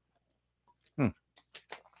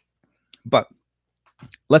 But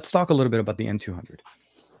let's talk a little bit about the N200.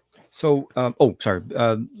 So,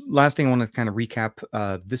 last thing I want to kind of recap.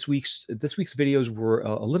 This week's videos were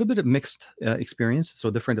a little bit of mixed experience.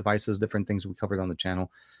 So different devices, different things we covered on the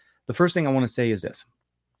channel. The first thing I want to say is this: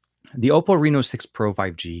 the Oppo Reno 6 Pro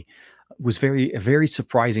 5G was a very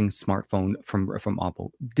surprising smartphone from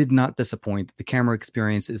Oppo. Did not disappoint. The camera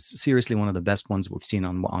experience is seriously one of the best ones we've seen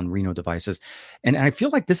on Reno devices, and I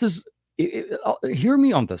feel like this is. Hear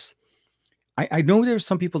me on this. I know there's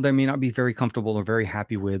some people that may not be very comfortable or very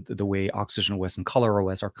happy with the way Oxygen OS and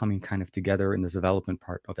ColorOS are coming kind of together in the development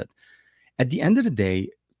part of it. At the end of the day,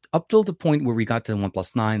 up till the point where we got to the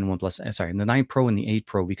OnePlus 9 and the 9 Pro and the 8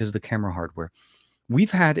 Pro, because of the camera hardware,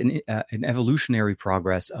 we've had an evolutionary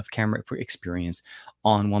progress of camera experience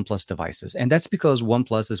on OnePlus devices. And that's because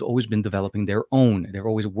OnePlus has always been developing their own. They've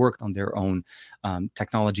always worked on their own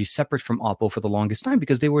technology separate from Oppo for the longest time,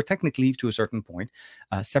 because they were technically, to a certain point,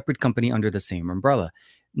 a separate company under the same umbrella.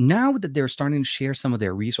 Now that they're starting to share some of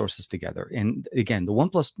their resources together, and again, the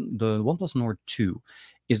OnePlus Nord 2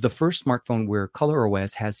 is the first smartphone where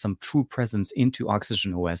ColorOS has some true presence into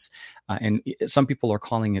Oxygen OS. And some people are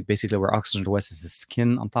calling it basically where Oxygen OS is the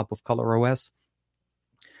skin on top of ColorOS.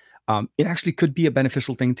 It actually could be a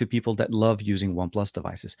beneficial thing to people that love using OnePlus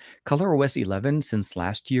devices. ColorOS 11 since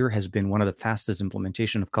last year has been one of the fastest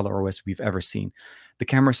implementation of ColorOS we've ever seen. The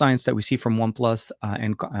camera science that we see from OnePlus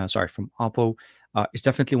from Oppo is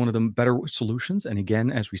definitely one of the better solutions. And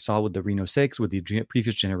again, as we saw with the Reno 6, with the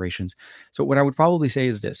previous generations. So what I would probably say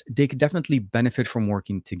is this: they could definitely benefit from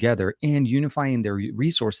working together, and unifying their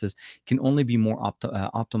resources can only be more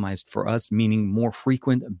optimized for us, meaning more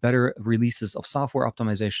frequent, better releases of software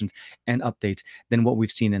optimizations and updates than what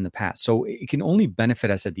we've seen in the past. So it can only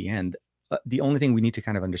benefit us at the end. the only thing we need to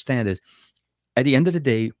kind of understand is at the end of the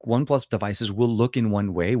day, OnePlus devices will look in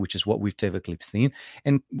one way, which is what we've typically seen,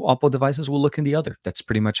 and Oppo devices will look in the other. That's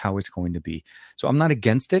pretty much how it's going to be. So I'm not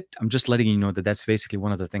against it. I'm just letting you know that that's basically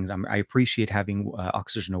one of the things I appreciate having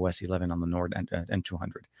Oxygen OS 11 on the Nord and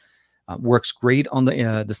 200. Works great on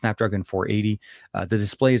the Snapdragon 480. The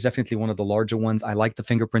display is definitely one of the larger ones. I like the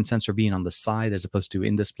fingerprint sensor being on the side as opposed to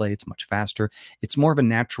in display. It's much faster. It's more of a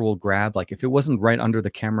natural grab. Like if it wasn't right under the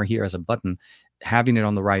camera here as a button, having it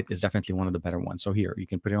on the right is definitely one of the better ones. So here, you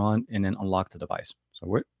can put it on and then unlock the device. So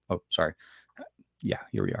what? Oh, sorry. Yeah,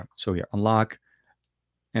 here we are. So here, unlock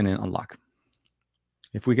and then unlock.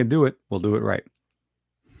 If we can do it, we'll do it right.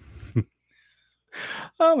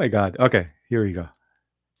 Oh my God. Okay, here we go.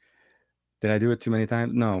 Did I do it too many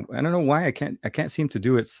times? No, I don't know why I can't seem to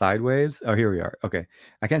do it sideways. Oh, here we are. Okay,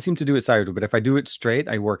 I can't seem to do it sideways, but if I do it straight,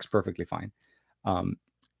 it works perfectly fine.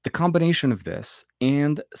 The combination of this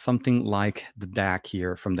and something like the DAC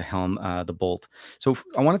here from the Helm, the Bolt. So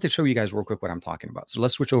I wanted to show you guys real quick what I'm talking about. So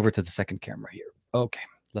let's switch over to the second camera here. Okay,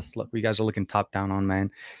 let's look. You guys are looking top down on mine.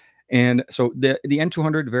 And so the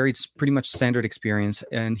N200 very pretty much standard experience.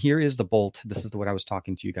 And here is the Bolt. This is what I was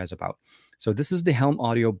talking to you guys about. So this is the Helm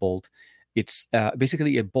Audio Bolt. It's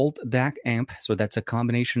basically a Bolt DAC amp. So that's a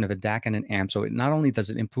combination of a DAC and an amp. So it not only does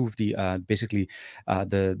it improve the basically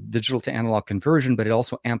the digital to analog conversion, but it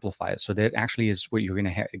also amplifies. So that actually is what you're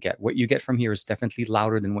going to get. What you get from here is definitely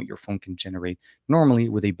louder than what your phone can generate normally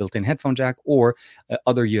with a built-in headphone jack or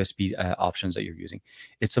other USB options that you're using.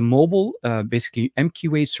 It's a mobile, basically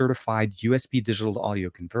MQA certified USB digital audio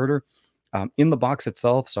converter. In the box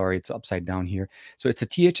itself, sorry, it's upside down here. So it's a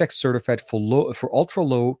THX certified for ultra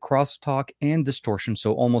low crosstalk and distortion,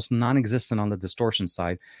 so almost non-existent on the distortion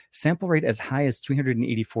side. Sample rate as high as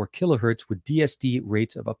 384 kilohertz with DSD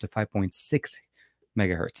rates of up to 5.6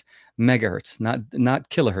 megahertz, not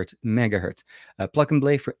kilohertz, megahertz. Plug and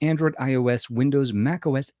play for Android, iOS, Windows, Mac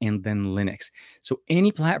OS, and then Linux. So any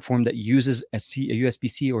platform that uses a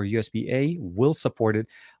USB-C or USB-A will support it.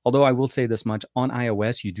 Although I will say this much, on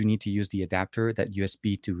iOS, you do need to use the adapter, that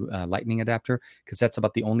USB to Lightning adapter, because that's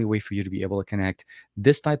about the only way for you to be able to connect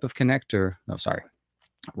this type of connector. No, sorry.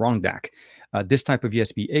 Wrong DAC. This type of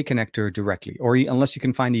USB-A connector directly, or unless you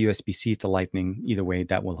can find a USB-C to Lightning, either way,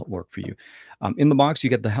 that will work for you. In the box, you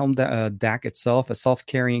get the Helm DAC itself, a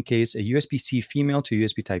self-carrying case, a USB-C female to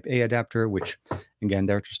USB Type-A adapter, which, again,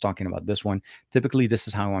 they're just talking about this one. Typically, this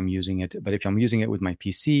is how I'm using it, but if I'm using it with my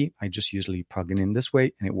PC, I just usually plug it in this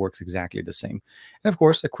way, and it works exactly the same. And of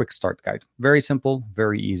course, a quick start guide. Very simple,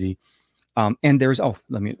 very easy. And there's,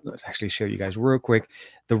 let's actually show you guys real quick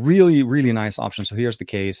the really, really nice option. So here's the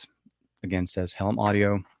case. Again, says Helm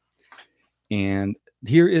Audio. And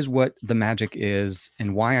here is what the magic is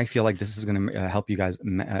and why I feel like this is going to help you guys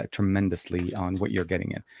tremendously on what you're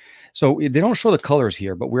getting in. So they don't show the colors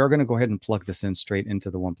here, but we are going to go ahead and plug this in straight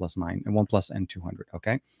into the OnePlus 9 and OnePlus N200.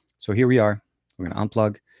 Okay. So here we are. We're going to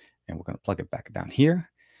unplug and we're going to plug it back down here.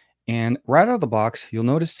 And right out of the box, you'll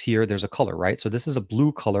notice here there's a color, right? So this is a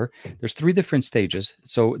blue color. There's 3 different stages.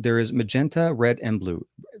 So there is magenta, red, and blue.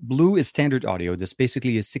 Blue is standard audio. This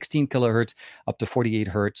basically is 16 kilohertz up to 48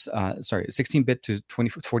 hertz. 16-bit to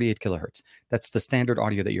 48 kilohertz. That's the standard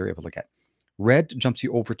audio that you're able to get. Red jumps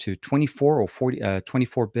you over to 24 or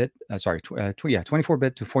 24-bit.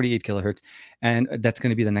 24-bit to 48 kilohertz, and that's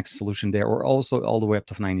going to be the next solution there, or also all the way up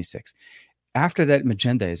to 96. After that,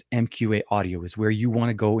 magenta is MQA audio, is where you want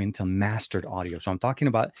to go into mastered audio. So I'm talking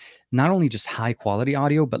about not only just high quality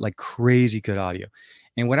audio, but like crazy good audio.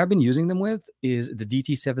 And what I've been using them with is the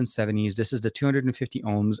DT770s. This is the 250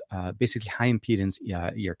 ohms, basically high impedance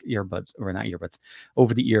earbuds, or not earbuds,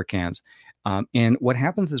 over the ear cans. And what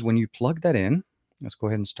happens is when you plug that in, let's go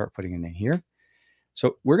ahead and start putting it in here.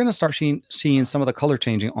 So we're going to start seeing some of the color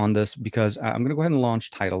changing on this, because I'm going to go ahead and launch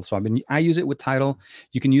Tidal. So I use it with Tidal.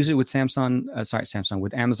 You can use it with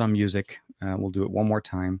with Amazon Music. We'll do it one more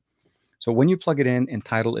time. So when you plug it in and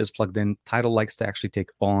Tidal is plugged in, Tidal likes to actually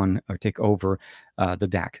take over the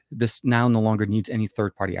DAC. This now no longer needs any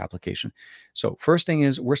third-party application. So first thing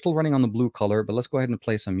is, we're still running on the blue color, but let's go ahead and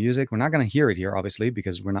play some music. We're not going to hear it here, obviously,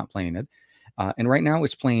 because we're not playing it. And right now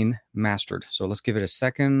it's playing mastered. So let's give it a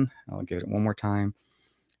second. I'll give it one more time.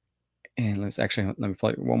 And let me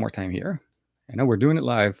play it one more time here. I know we're doing it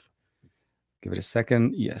live. Give it a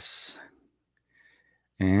second. Yes.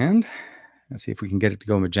 And let's see if we can get it to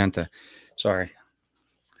go magenta. Sorry.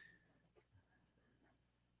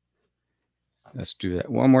 Let's do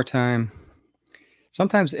that one more time.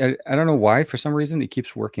 Sometimes, I don't know why, for some reason, it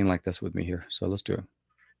keeps working like this with me here. So let's do it.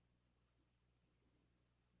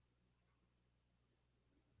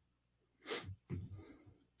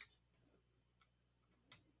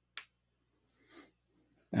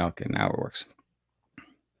 Okay, now it works.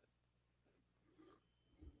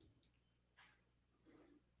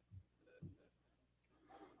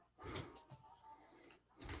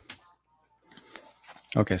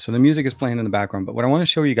 Okay, so the music is playing in the background, but what I want to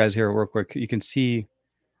show you guys here real quick, you can see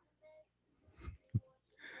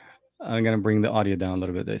I'm going to bring the audio down a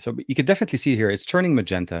little bit there. So you can definitely see here, it's turning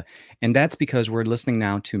magenta. And that's because we're listening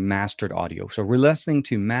now to mastered audio. So we're listening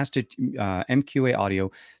to mastered MQA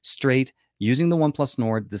audio straight using the OnePlus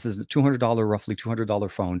Nord. This is the $200, roughly $200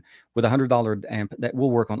 phone with a $100 amp that will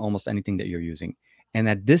work on almost anything that you're using. And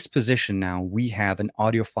at this position now, we have an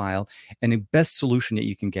audio file and the best solution that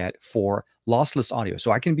you can get for lossless audio.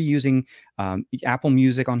 So I can be using Apple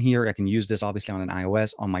Music on here. I can use this obviously on an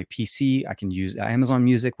iOS. On my PC, I can use Amazon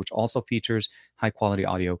Music, which also features high quality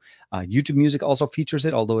audio. YouTube Music also features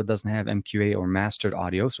it, although it doesn't have MQA or mastered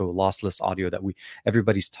audio, so lossless audio that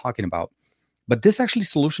everybody's talking about. But this actually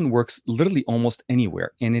solution works literally almost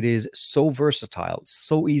anywhere, and it is so versatile,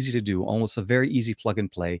 so easy to do, almost a very easy plug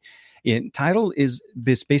and play. Tidal is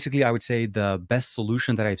basically, I would say, the best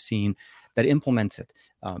solution that I've seen that implements it.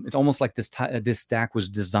 It's almost like this stack was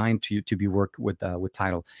designed to be work with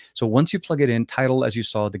Tidal. So once you plug it in, Tidal, as you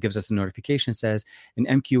saw, that gives us a notification says an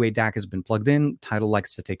MQA DAC has been plugged in. Tidal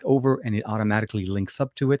likes to take over, and it automatically links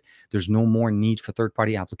up to it. There's no more need for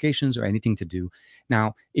third-party applications or anything to do.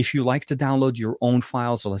 Now, if you like to download your own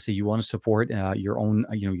files, so let's say you want to support your own,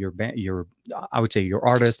 your I would say your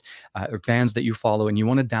artist or bands that you follow, and you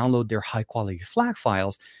want to download their high-quality FLAC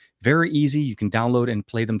files. Very easy. You can download and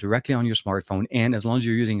play them directly on your smartphone. And as long as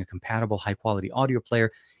you're using a compatible high quality audio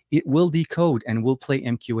player, it will decode and will play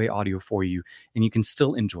MQA audio for you, and you can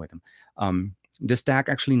still enjoy them. This DAC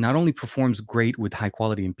actually not only performs great with high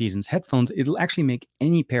quality impedance headphones, it'll actually make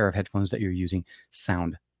any pair of headphones that you're using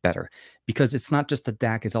sound better because it's not just a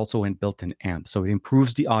DAC, it's also a built-in amp. So it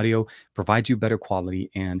improves the audio, provides you better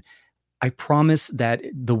quality, and I promise that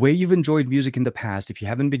the way you've enjoyed music in the past, if you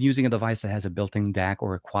haven't been using a device that has a built-in DAC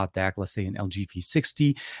or a quad DAC, let's say an LG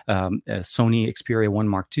V60, a Sony Xperia 1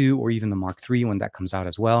 Mark II, or even the Mark III when that comes out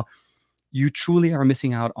as well, you truly are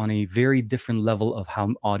missing out on a very different level of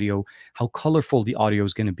how colorful the audio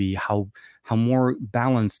is going to be, how more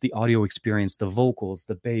balanced the audio experience, the vocals,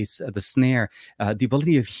 the bass, the snare, the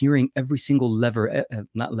ability of hearing every single level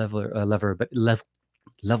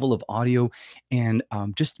of audio, and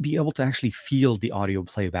just be able to actually feel the audio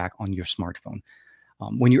playback on your smartphone.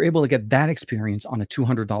 When you're able to get that experience on a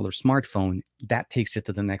 $200 smartphone, that takes it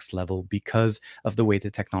to the next level because of the way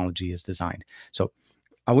the technology is designed. So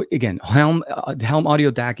again, Helm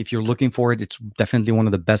Audio DAC, if you're looking for it, it's definitely one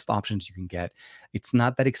of the best options you can get. It's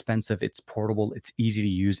not that expensive. It's portable. It's easy to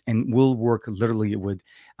use and will work literally with.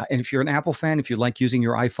 And if you're an Apple fan, if you like using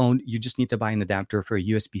your iPhone, you just need to buy an adapter for a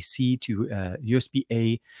USB-C to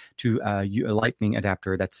USB-A to a Lightning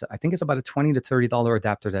adapter. I think it's about a $20 to $30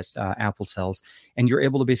 adapter that Apple sells. And you're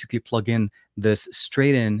able to basically plug in this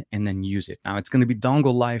straight in and then use it. Now it's going to be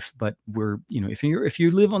dongle life, but if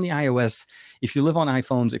you live on the iOS, if you live on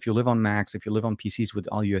iPhones, if you live on Macs, if you live on PCs with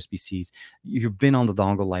all USB-Cs, you've been on the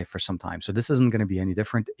dongle life for some time. So this isn't going to be any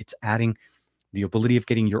different. It's adding the ability of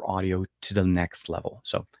getting your audio to the next level.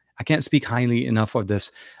 So I can't speak highly enough of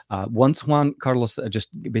this. Once Juan Carlos just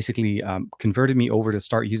basically converted me over to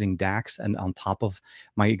start using DACs and on top of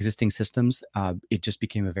my existing systems, it just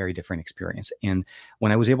became a very different experience. And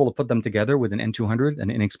when I was able to put them together with an N200, an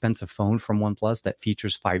inexpensive phone from OnePlus that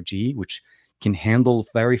features 5G, which can handle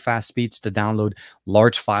very fast speeds to download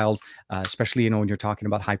large files, especially when you're talking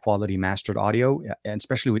about high quality mastered audio, and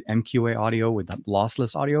especially with MQA audio, with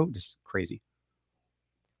lossless audio, just crazy.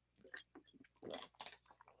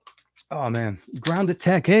 Oh man, Grounded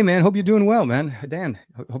Tech. Hey man, hope you're doing well, man. Dan,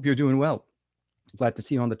 hope you're doing well. Glad to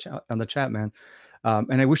see you on the chat, man.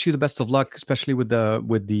 And I wish you the best of luck, especially with the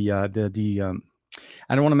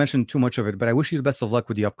I don't want to mention too much of it, but I wish you the best of luck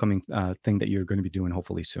with the upcoming thing that you're going to be doing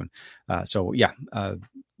hopefully soon. So yeah,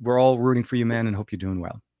 we're all rooting for you, man, and hope you're doing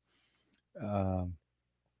well.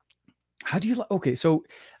 How do you like? Okay, so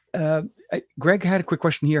Greg had a quick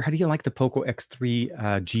question here. How do you like the Poco X3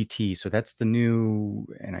 GT? So that's the new,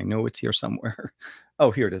 and I know it's here somewhere.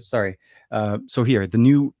 Oh, here it is. Sorry. So here, the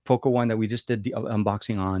new Poco one that we just did the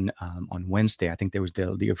unboxing on Wednesday. I think there was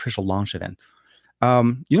the official launch event.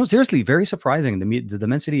 Seriously, very surprising. The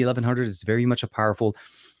Dimensity 1100 is very much a powerful,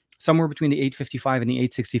 somewhere between the 855 and the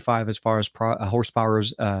 865 as far as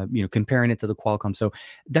horsepowers, comparing it to the Qualcomm. So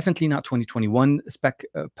definitely not 2021 spec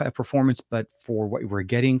performance, but for what we're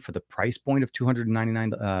getting for the price point of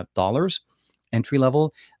 $299, entry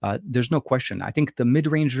level, there's no question. I think the mid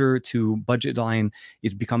ranger to budget line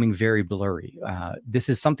is becoming very blurry. This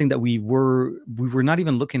is something that we were not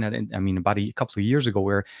even looking at. I mean, about a couple of years ago,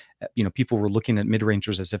 where people were looking at mid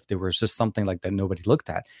rangers as if there was just something like that nobody looked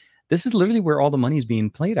at. This is literally where all the money is being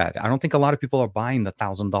played at. I don't think a lot of people are buying the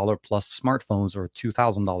 $1,000 plus smartphones or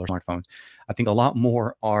 $2,000 smartphones. I think a lot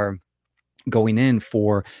more are going in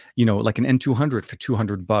for like an N200 for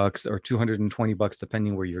 $200 or $220,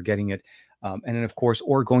 depending where you're getting it. And then of course,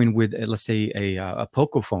 or going with let's say a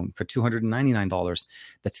Poco phone for $299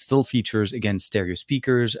 that still features, again, stereo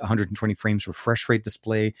speakers, 120 frames refresh rate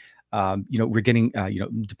display. We're getting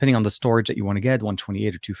depending on the storage that you want to get,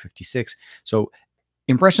 128 or 256. So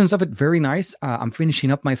impressions of it, very nice. I'm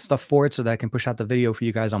finishing up my stuff for it so that I can push out the video for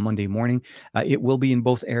you guys on Monday morning. It will be in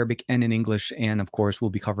both Arabic and in English, and of course, we'll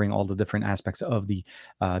be covering all the different aspects of the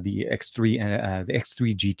X3 and the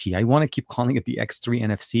X3 GT. I want to keep calling it the X3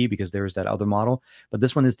 NFC because there is that other model, but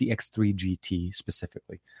this one is the X3 GT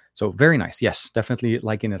specifically. So very nice. Yes, definitely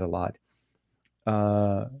liking it a lot.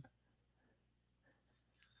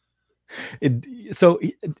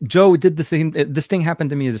 Joe did the same. This thing happened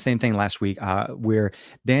to me as the same thing last week, where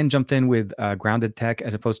Dan jumped in with Grounded Tech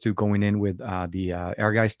as opposed to going in with the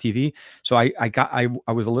Airguys TV. So I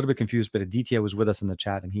was a little bit confused, but Aditya was with us in the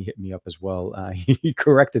chat and he hit me up as well. He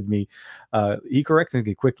corrected me. He corrected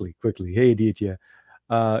me quickly. Hey Aditya,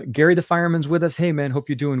 Gary the Fireman's with us. Hey man, hope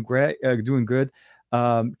you're doing great, doing good.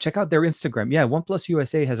 Check out their Instagram. Yeah, OnePlus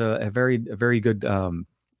USA has a very good.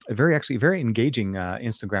 Very engaging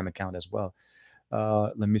Instagram account as well.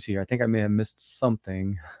 Let me see here. I think I may have missed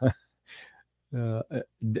something.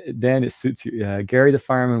 Dan, it suits you. Gary the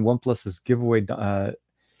Fireman, OnePlus's giveaway.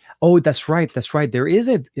 Oh, that's right. There is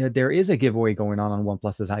a giveaway going on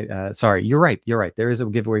OnePlus's. Sorry, you're right. There is a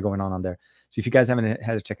giveaway going on there. So if you guys haven't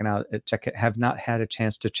had to check it out, have not had a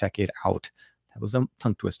chance to check it out. That was a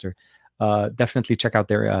tongue twister. Definitely check out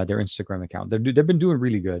their Instagram account. They've been doing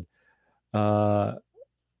really good.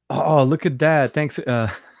 Oh, look at that. Thanks.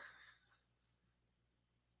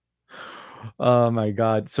 Oh my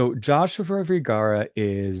God. So Joshua Vergara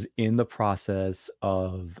is in the process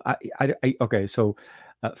of okay. So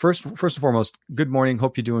first and foremost, good morning.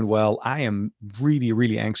 Hope you're doing well. I am really,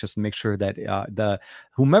 really anxious to make sure that the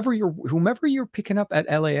whomever you're picking up at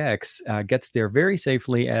LAX gets there very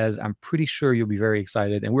safely, as I'm pretty sure you'll be very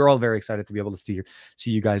excited, and we're all very excited to be able to see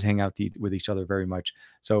you guys hang out with each other very much.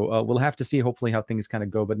 So we'll have to see hopefully how things kind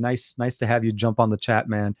of go. But nice to have you jump on the chat,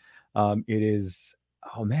 man. It is.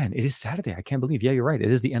 Oh man, it is Saturday. I can't believe. Yeah, you're right.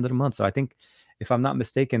 It is the end of the month. So I think, if I'm not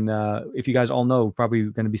mistaken, if you guys all know, probably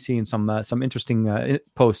going to be seeing some interesting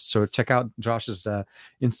posts. So check out Josh's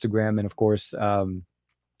Instagram, and of course,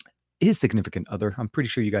 his significant other. I'm pretty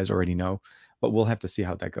sure you guys already know, but we'll have to see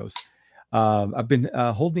how that goes. I've been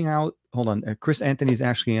holding out. Hold on. Chris Anthony's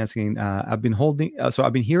actually asking. I've been holding. So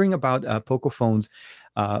I've been hearing about Poco phones,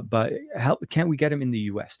 but can't we get them in the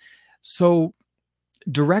U.S.? So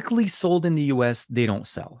directly sold in the US, they don't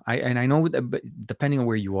sell. I know that, depending on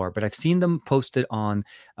where you are, but I've seen them posted on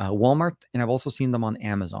Walmart, and I've also seen them on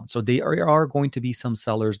Amazon. So they are going to be some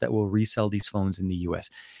sellers that will resell these phones in the US.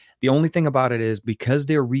 The only thing about it is, because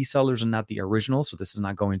they're resellers and not the original, so this is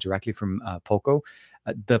not going directly from Poco,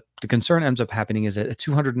 the concern ends up happening is that a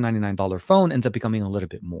 $299 phone ends up becoming a little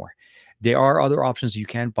bit more. There are other options you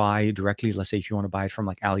can buy directly. Let's say if you want to buy it from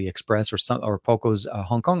like AliExpress or Poco's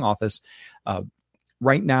Hong Kong office.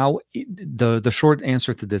 Right now, the short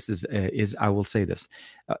answer to this is I will say this: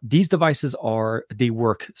 these devices they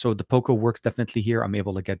work. So the Poco works definitely here. I'm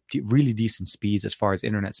able to get really decent speeds as far as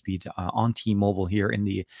internet speeds on T-Mobile here in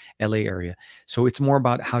the LA area. So it's more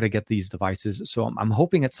about how to get these devices. So I'm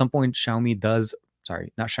hoping at some point Xiaomi does.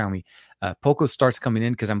 Sorry, not Xiaomi. Poco starts coming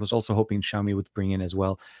in, because I was also hoping Xiaomi would bring in as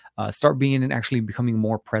well. Start being and actually becoming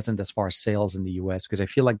more present as far as sales in the US, because I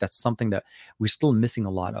feel like that's something that we're still missing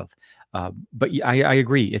a lot of. But I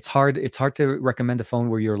agree. It's hard to recommend a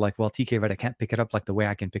phone where you're like, well, TK, right, I can't pick it up like the way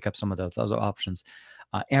I can pick up some of those other options.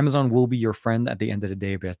 Amazon will be your friend at the end of the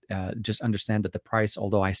day, but just understand that the price,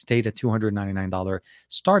 although I stayed at $299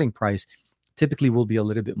 starting price, typically will be a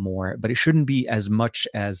little bit more, but it shouldn't be as much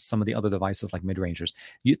as some of the other devices like mid-rangers.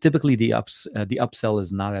 Typically the upsell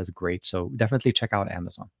is not as great, so definitely check out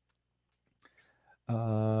Amazon.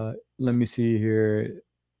 Let me see here.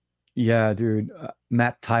 Yeah, dude,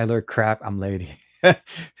 Matt Tyler, crap, I'm lady.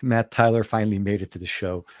 Matt Tyler finally made it to the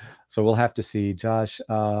show, so we'll have to see. Josh,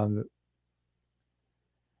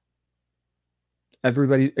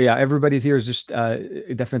 everybody's here is just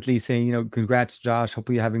definitely saying, congrats, Josh. Hope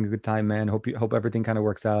you're having a good time, man. Hope everything kind of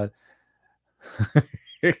works out.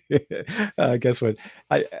 Guess what?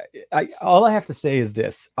 I, all I have to say is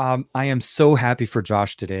this: I am so happy for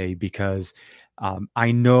Josh today because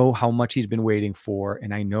I know how much he's been waiting for,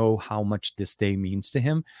 and I know how much this day means to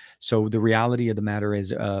him. So the reality of the matter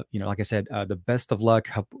is, like I said, the best of luck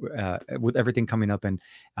with everything coming up, and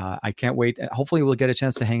I can't wait. Hopefully, we'll get a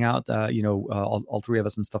chance to hang out, all three of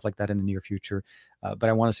us and stuff like that in the near future. But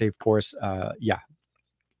I want to say, of course, yeah,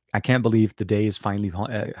 I can't believe the day is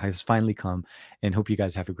has finally come, and hope you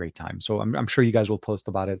guys have a great time. So I'm sure you guys will post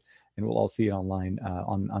about it, and we'll all see it online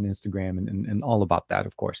on Instagram and all about that,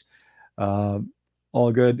 of course. Uh,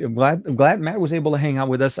 all good. I'm glad Matt was able to hang out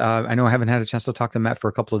with us. I know I haven't had a chance to talk to Matt for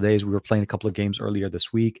a couple of days. We were playing a couple of games earlier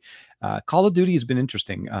this week. Call of Duty has been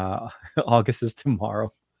interesting. August is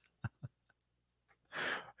tomorrow.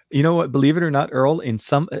 You know what? Believe it or not, Earl, in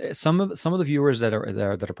some of the viewers that are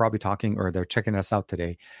there that are probably talking or they're checking us out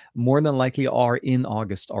today, more than likely are in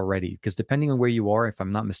August already. Because depending on where you are, if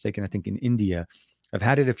I'm not mistaken, I think in India, I've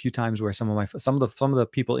had it a few times where some of the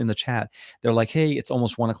people in the chat, they're like, "Hey, it's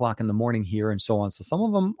almost 1 o'clock in the morning here," and so on. So some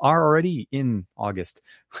of them are already in August.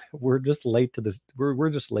 We're just late to this. We're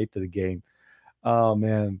just late to the game. Oh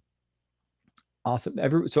man, awesome!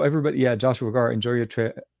 Everybody, yeah, Joshua Gar, enjoy your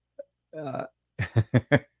trip.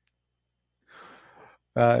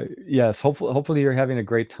 Uh, yes, hopefully you're having a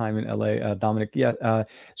great time in LA, Dominic. Yeah.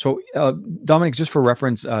 Dominic, just for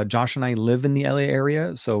reference, Josh and I live in the LA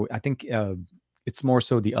area, so I think it's more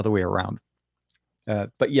so the other way around.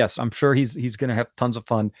 But yes, I'm sure he's going to have tons of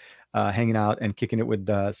fun hanging out and kicking it with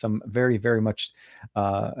some very, very much,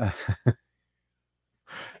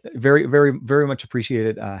 very, very, very much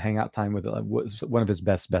appreciated hangout time with one of his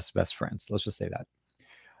best friends. Let's just say that.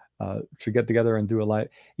 To get together and do a live.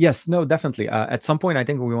 Yes, no, definitely. At some point, I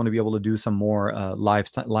think we want to be able to do some more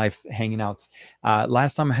live hanging outs.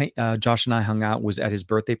 Last time Josh and I hung out was at his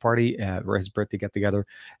birthday party or his birthday get together.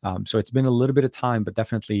 So it's been a little bit of time, but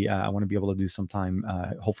definitely I want to be able to do some time.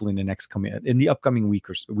 Hopefully in the upcoming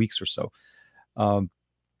weeks or so.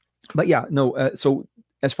 But yeah, no. So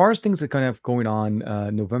as far as things that kind of going on,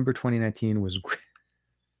 November 2019 was great.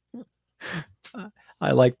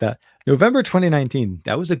 I like that. November 2019.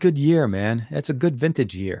 That was a good year, man. That's a good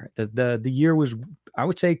vintage year. The year was, I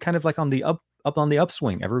would say, kind of like on the up on the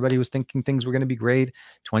upswing. Everybody was thinking things were going to be great.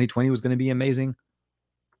 2020 was going to be amazing.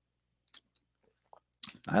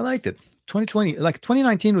 I liked it. 2020, like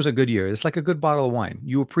 2019 was a good year. It's like a good bottle of wine.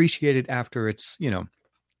 You appreciate it after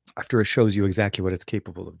after it shows you exactly what it's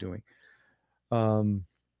capable of doing. Um,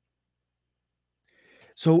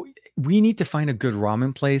 So we need to find a good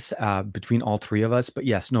ramen place between all three of us. But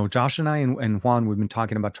yes, no, Josh and I and Juan, we've been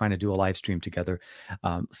talking about trying to do a live stream together.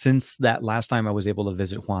 Since that last time I was able to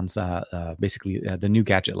visit Juan's, basically the new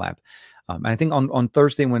gadget lab. And I think on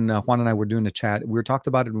Thursday when Juan and I were doing the chat, we were talked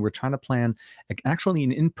about it and we were trying to plan actually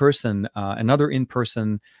an in-person, another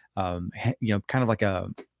in-person, kind of like a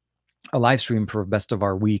live stream for best of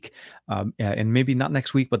our week, and maybe not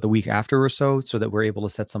next week but the week after or so that we're able to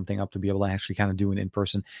set something up to be able to actually kind of do it in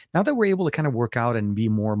person. Now that we're able to kind of work out and be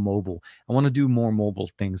more mobile, I want to do more mobile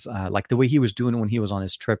things, like the way he was doing it when he was on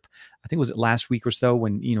his trip. I think it was last week or so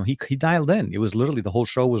when he dialed in. It was literally the whole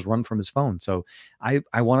show was run from his phone. So I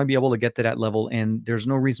want to be able to get to that level, and there's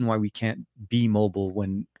no reason why we can't be mobile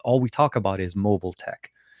when all we talk about is mobile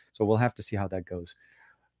tech. So we'll have to see how that goes.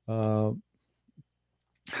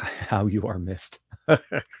 How you are missed.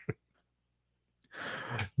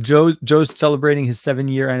 Joe's celebrating his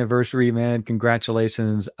 7-year anniversary, man.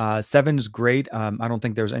 Congratulations. 7 is great. I don't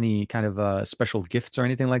think there's any kind of special gifts or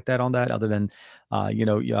anything like that on that, other than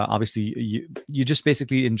obviously you just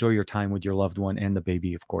basically enjoy your time with your loved one and the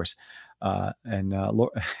baby, of course. And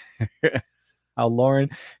how Lauren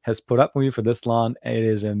has put up with me for this long, it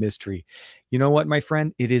is a mystery. You know what, my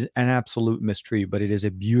friend? It is an absolute mystery, but it is a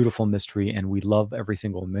beautiful mystery, and we love every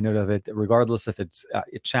single minute of it, regardless if it's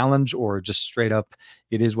a challenge or just straight up,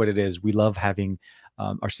 it is what it is. We love having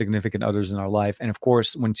our significant others in our life, and of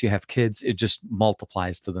course, once you have kids, it just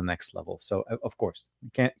multiplies to the next level. So, of course,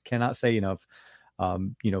 cannot say enough.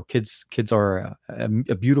 Kids are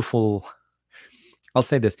a beautiful. I'll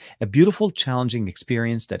say this, a beautiful, challenging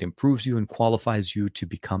experience that improves you and qualifies you to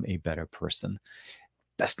become a better person.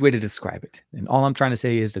 Best way to describe it. And all I'm trying to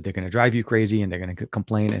say is that they're going to drive you crazy and they're going to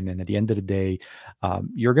complain. And then at the end of the day,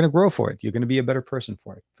 you're going to grow for it. You're going to be a better person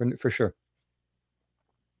for it, for sure.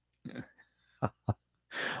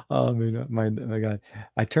 Oh man, my God.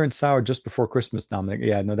 I turned sour just before Christmas, Dominic.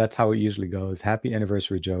 Yeah, no, that's how it usually goes. Happy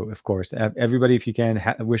anniversary, Joe. Of course. Everybody, if you can,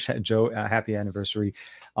 wish Joe a happy anniversary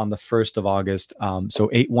on the 1st of August. So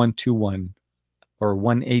 8121 or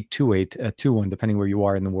 1828, 21, depending where you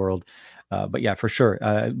are in the world. But yeah, for sure,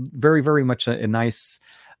 very very much a nice,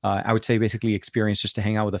 I would say, basically experience just to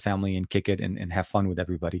hang out with the family and kick it and have fun with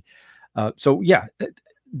everybody. So yeah,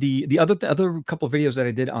 the other couple of videos that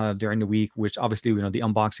I did during the week, which obviously, the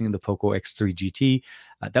unboxing of the Poco X3 GT,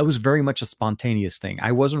 that was very much a spontaneous thing.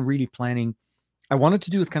 I wasn't really planning. I wanted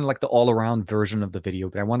to do kind of like the all-around version of the video,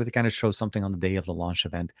 but I wanted to kind of show something on the day of the launch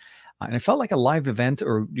event, and I felt like a live event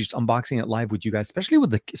or just unboxing it live with you guys, especially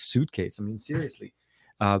with the suitcase. I mean, seriously,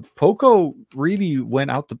 Poco really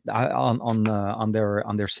went out on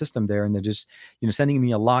their system there, and they're just sending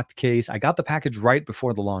me a locked case. I got the package right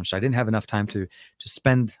before the launch. So I didn't have enough time to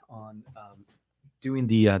spend on doing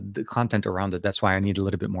the content around it. That's why I need a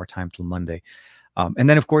little bit more time till Monday. And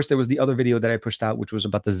then, of course, there was the other video that I pushed out, which was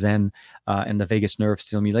about the Zen and the vagus nerve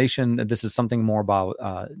stimulation. This is something more about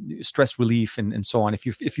stress relief and so on.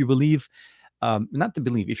 If you believe, not to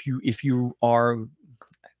believe, if you are,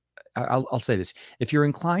 I'll say this: if you're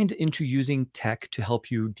inclined into using tech to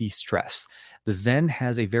help you de-stress, the Zen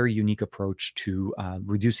has a very unique approach to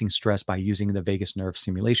reducing stress by using the vagus nerve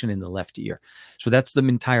stimulation in the left ear. So that's the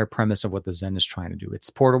entire premise of what the Zen is trying to do. It's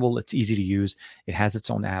portable, it's easy to use, it has its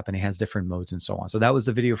own app, and it has different modes and so on. So that was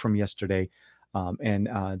the video from yesterday. And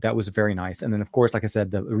that was very nice. And then, of course, like I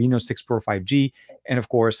said, the Reno 6 Pro 5G, and of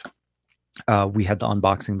course, we had the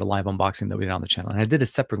live unboxing that we did on the channel, and I did a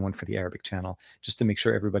separate one for the Arabic channel just to make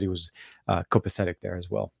sure everybody was copacetic there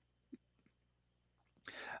as well.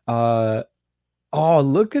 Oh,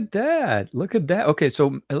 look at that! Look at that. Okay,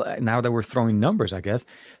 so now that we're throwing numbers, I guess.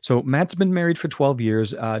 So Matt's been married for 12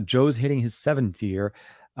 years. Joe's hitting his 7th year.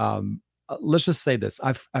 Let's just say this: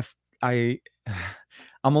 I,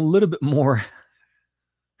 I'm a little bit more.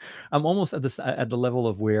 I'm almost at the level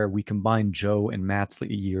of where we combine Joe and Matt's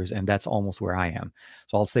years, and that's almost where I am.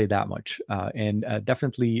 So I'll say that much. And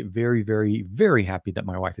definitely very, very, very happy that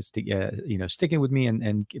my wife is sticking with me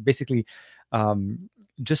and basically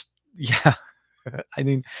just yeah. I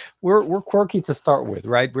mean, we're quirky to start with,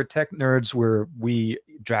 right? We're tech nerds. We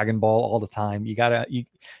Dragon Ball all the time. You gotta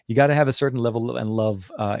have a certain level and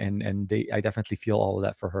love, and I definitely feel all of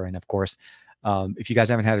that for her. And of course, if you guys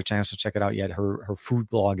haven't had a chance to check it out yet, her food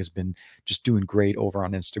blog has been just doing great over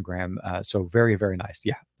on Instagram. So very, very nice.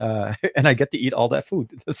 Yeah. And I get to eat all that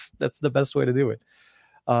food. That's the best way to do it.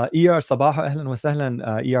 ER Sabah, ahlan wa sahlan,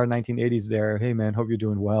 ER 1980s there. Hey man, hope you're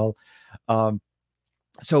doing well.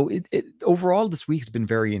 So it overall this week has been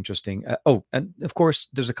very interesting. And of course,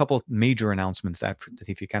 there's a couple of major announcements that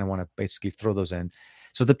if you kind of want to basically throw those in.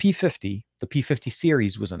 So the P50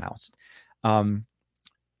 series was announced.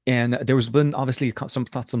 And there was been obviously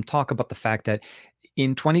some talk about the fact that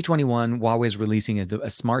in 2021, Huawei is releasing a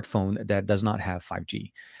smartphone that does not have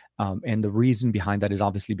 5G. And the reason behind that is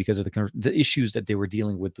obviously because of the issues that they were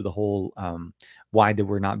dealing with, the whole why they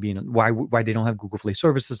were not being, why they don't have Google Play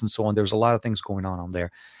services and so on. There's a lot of things going on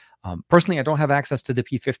there. Personally, I don't have access to the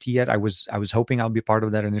P50 yet. I was hoping I'll be part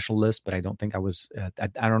of that initial list, but I don't think I was.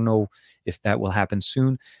 I don't know if that will happen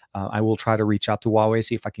soon. I will try to reach out to Huawei,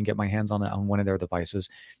 see if I can get my hands on one of their devices.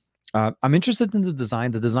 I'm interested in the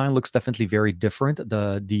design. The design looks definitely very different.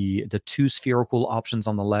 The two spherical options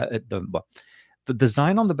on the left, the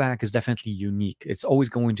design on the back is definitely unique. It's always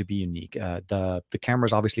going to be unique. The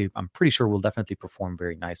cameras, obviously, I'm pretty sure will definitely perform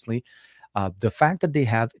very nicely. The fact that they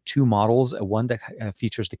have two models, one that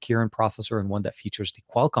features the Kirin processor and one that features the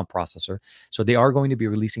Qualcomm processor. So they are going to be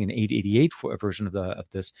releasing an 888 version of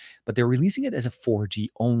this, but they're releasing it as a 4G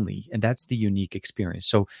only, and that's the unique experience.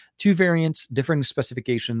 So two variants, different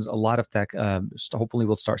specifications, a lot of tech. Hopefully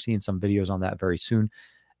we'll start seeing some videos on that very soon.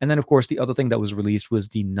 And then, of course, the other thing that was released was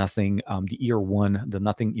the Nothing, the Ear One, the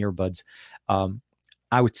Nothing earbuds.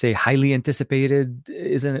 I would say highly anticipated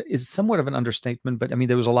is somewhat of an understatement, but I mean,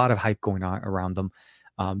 there was a lot of hype going on around them.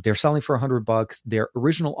 They're selling for $100. Their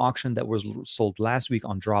original auction that was sold last week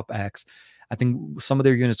on DropX, I think some of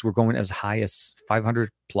their units were going as high as $500+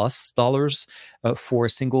 for a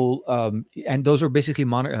single, and those are basically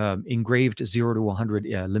engraved 0 to 100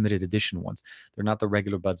 limited edition ones. They're not the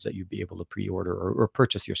regular buds that you'd be able to pre-order or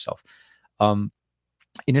purchase yourself.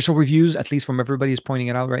 Initial reviews, at least from everybody is pointing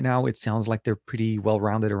it out right now, it sounds like they're pretty well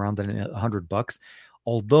rounded around $100.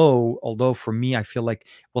 Although for me, I feel like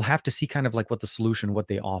we'll have to see kind of like what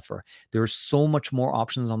they offer. There's so much more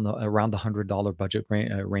options on around the $100 budget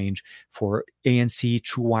range for ANC,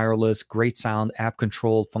 true wireless, great sound, app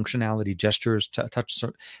control, functionality, gestures, touch.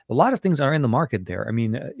 A lot of things are in the market there. I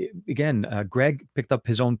mean, again, Greg picked up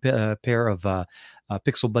his own pair of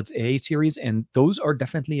Pixel Buds A series, and those are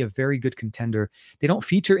definitely a very good contender. They don't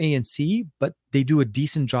feature ANC, but they do a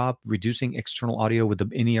decent job reducing external audio with the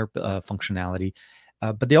in-ear functionality.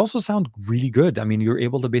 But they also sound really good. I mean, you're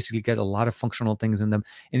able to basically get a lot of functional things in them.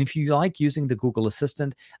 And if you like using the Google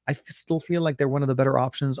Assistant, still feel like they're one of the better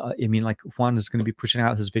options. I mean, like Juan is going to be pushing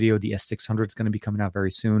out his video. The S600 is going to be coming out very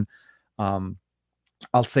soon.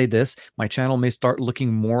 I'll say this: my channel may start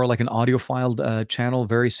looking more like an audiophile channel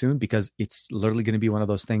very soon, because it's literally going to be one of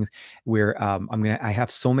those things where I have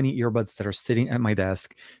so many earbuds that are sitting at my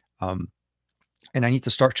desk. And I need to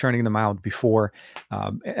start churning them out before.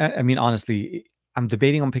 I mean, honestly, I'm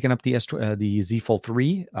debating on picking up the Z Fold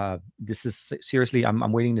 3. This is seriously,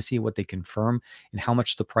 I'm waiting to see what they confirm and how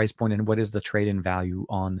much the price point and what is the trade-in value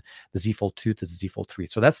on the Z Fold 2 to the Z Fold 3.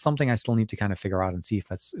 So that's something I still need to kind of figure out and see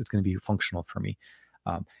if it's going to be functional for me.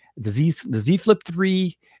 The Z Flip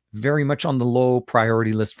 3, very much on the low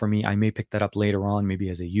priority list for me. I may pick that up later on, maybe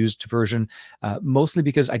as a used version, mostly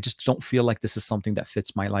because I just don't feel like this is something that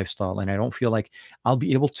fits my lifestyle, and I don't feel like I'll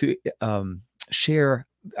be able to share.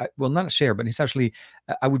 Well, not share, but essentially,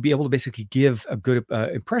 I would be able to basically give a good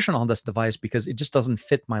impression on this device, because it just doesn't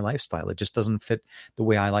fit my lifestyle. It just doesn't fit the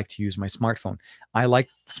way I like to use my smartphone. I like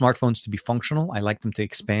smartphones to be functional. I like them to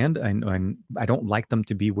expand, and I don't like them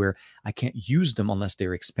to be where I can't use them unless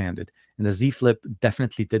they're expanded. And the Z Flip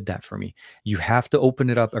definitely did that for me. You have to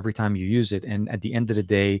open it up every time you use it, and at the end of the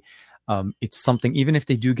day, it's something. Even if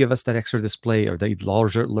they do give us that extra display or the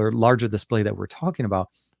larger display that we're talking about,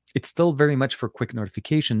 it's still very much for quick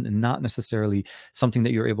notification and not necessarily something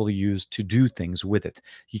that you're able to use to do things with it.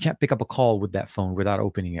 You can't pick up a call with that phone without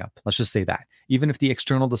opening it up. Let's just say that. Even if the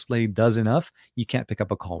external display does enough, you can't pick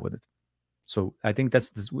up a call with it. So I think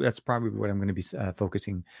that's probably what I'm going to be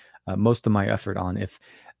focusing most of my effort on,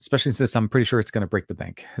 especially since I'm pretty sure it's going to break the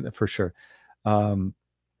bank for sure. Let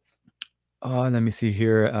me see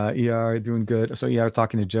here. ER doing good. So ER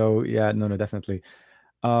talking to Joe. Yeah, no, definitely.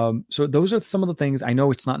 So those are some of the things. I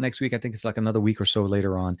know it's not next week. I think it's like another week or so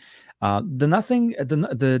later on.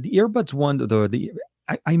 The earbuds one,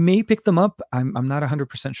 I may pick them up. I'm not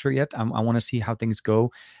 100% sure yet. I want to see how things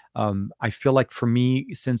go. I feel like for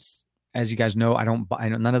me, since, as you guys know,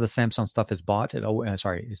 none of the Samsung stuff is bought.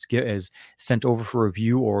 Is sent over for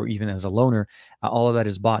review or even as a loaner. All of that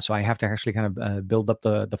is bought. So I have to actually kind of build up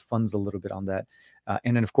the funds a little bit on that.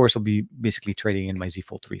 And then, of course, I'll be basically trading in my Z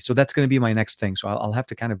Fold 3. So that's going to be my next thing. So I'll have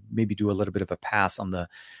to kind of maybe do a little bit of a pass on the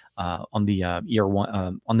Ear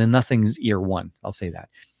One, on the Nothing's Ear One. I'll say that.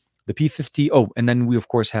 The P50. Oh, and then we of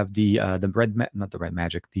course have the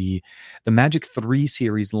Magic 3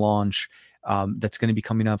 series launch. That's going to be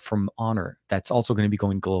coming up from Honor. That's also going to be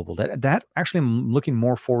going global. That actually, I'm looking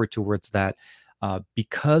more forward towards that.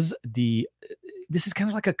 Because this is kind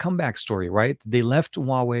of like a comeback story, right? They left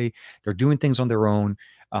Huawei. They're doing things on their own.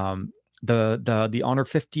 The Honor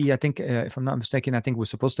 50, I think, if I'm not mistaken, I think was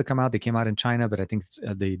supposed to come out. They came out in China, but I think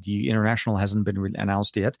the international hasn't been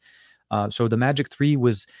announced yet. So the Magic 3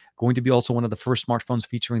 was going to be also one of the first smartphones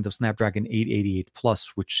featuring the Snapdragon 888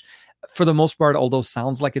 Plus, which for the most part, although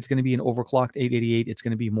sounds like it's going to be an overclocked 888, it's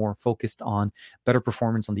going to be more focused on better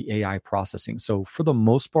performance on the AI processing. So for the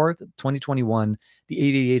most part, 2021, the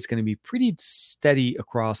 888 is going to be pretty steady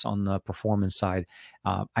across on the performance side.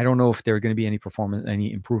 I don't know if there are going to be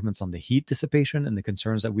any improvements on the heat dissipation and the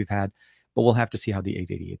concerns that we've had, but we'll have to see how the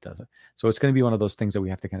 888 does it. So it's going to be one of those things that we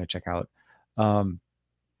have to kind of check out.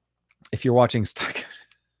 If you're watching stock,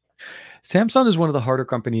 Samsung is one of the harder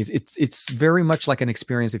companies. It's very much like an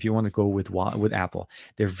experience if you want to go with Apple.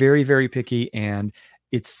 They're very, very picky, and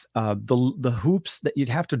it's the hoops that you'd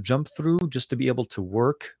have to jump through just to be able to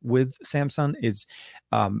work with Samsung is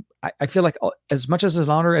I feel like as much as an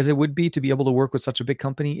honor as it would be to be able to work with such a big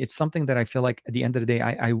company, it's something that I feel like at the end of the day,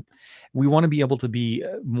 we want to be able to be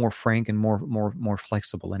more frank and more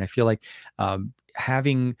flexible. And I feel like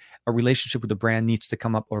having a relationship with the brand needs to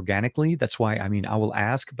come up organically. That's why, I mean, I will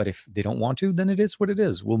ask, but if they don't want to, then it is what it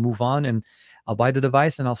is. We'll move on, and I'll buy the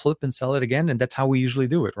device and I'll flip and sell it again. And that's how we usually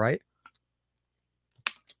do it, right?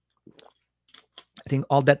 I think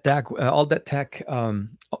all that tech was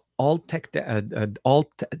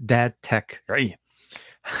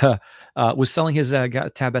selling his Tab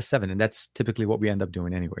S7, and that's typically what we end up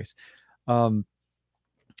doing anyways.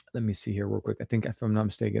 Let me see here real quick. I think if I'm not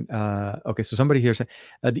mistaken. Okay, so somebody here said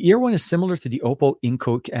the Ear One is similar to the Oppo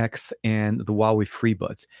Inco X and the Huawei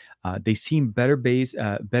FreeBuds. They seem better based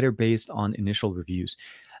on initial reviews.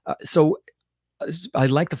 So I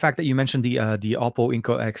like the fact that you mentioned the Oppo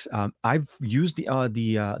Inco X. I've used the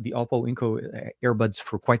Oppo Inco earbuds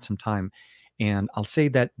for quite some time, And I'll say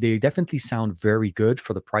that they definitely sound very good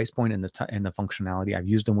for the price point and the functionality. I've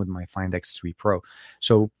used them with my Find X3 Pro.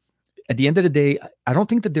 So at the end of the day, I don't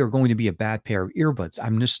think that they're going to be a bad pair of earbuds.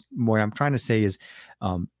 What I'm trying to say is,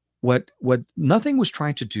 what Nothing was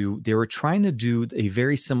trying to do. They were trying to do a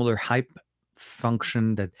very similar hype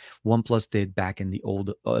function that OnePlus did back in the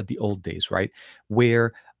old days, right?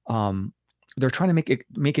 Where they're trying to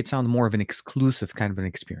make it sound more of an exclusive kind of an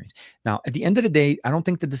experience. Now, at the end of the day, I don't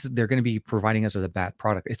think that they're going to be providing us with a bad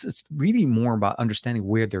product. It's really more about understanding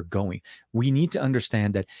where they're going. We need to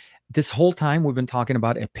understand that this whole time we've been talking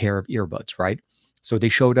about a pair of earbuds, right? So they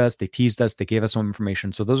showed us, they teased us, they gave us some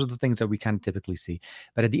information. So those are the things that we kind of typically see.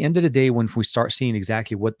 But at the end of the day, when we start seeing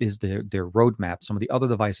exactly what is their roadmap, some of the other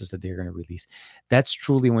devices that they're going to release, that's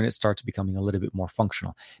truly when it starts becoming a little bit more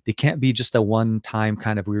functional. They can't be just a one-time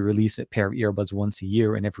kind of, we release a pair of earbuds once a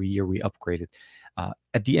year and every year we upgrade it.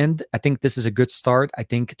 At the end, I think this is a good start. I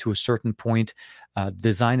think to a certain point,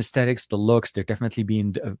 design aesthetics, the looks, they're definitely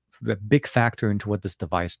being a big factor into what this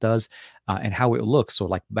device does and how it looks. So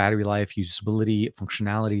like battery life, usability,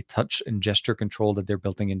 functionality, touch and gesture control that they're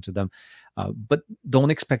building into them. But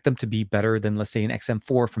don't expect them to be better than, let's say, an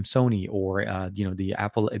XM4 from Sony or the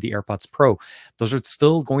AirPods Pro. Those are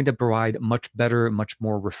still going to provide much better, much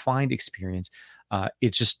more refined experience.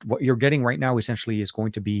 It's just what you're getting right now essentially is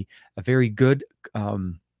going to be a very good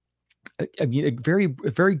a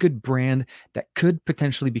very good brand that could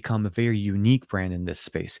potentially become a very unique brand in this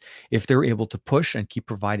space if they're able to push and keep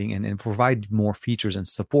providing and provide more features and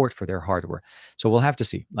support for their hardware. So we'll have to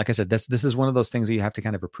see. Like I said, this is one of those things that you have to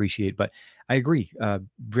kind of appreciate. But I agree.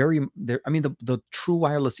 The true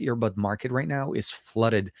wireless earbud market right now is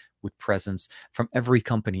flooded with presence from every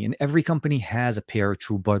company, and every company has a pair of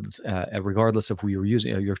true buds, regardless of who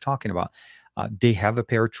you're talking about. They have a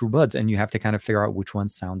pair of true buds, and you have to kind of figure out which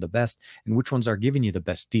ones sound the best and which ones are giving you the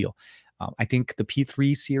best deal. I think the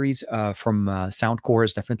P3 series from Soundcore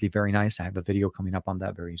is definitely very nice. I have a video coming up on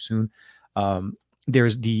that very soon.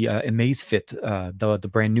 There's the Amazfit, the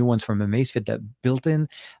brand new ones from Amazfit that built in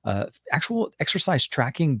actual exercise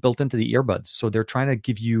tracking built into the earbuds. So they're trying to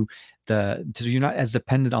give you you're not as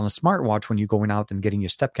dependent on a smartwatch when you're going out and getting your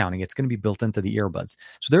step counting. It's going to be built into the earbuds.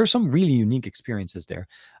 So there are some really unique experiences there.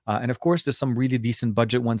 And of course, there's some really decent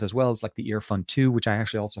budget ones as well. It's like the Earphone 2, which I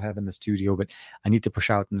actually also have in the studio, but I need to push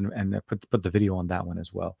out and put the video on that one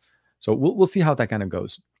as well. So we'll see how that kind of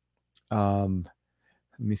goes. Let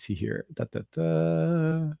me see here. I've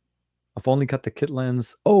only got the kit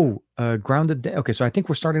lens. Oh, grounded. Okay, so I think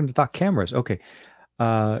we're starting to talk cameras. Okay.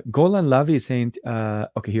 Golan Lavi is saying,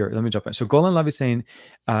 okay, here, let me jump in. So Golan Lavi is saying,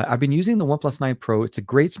 I've been using the OnePlus 9 Pro. It's a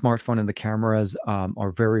great smartphone and the cameras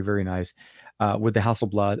are very, very nice with the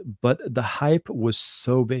Hasselblad, but the hype was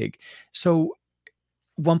so big. So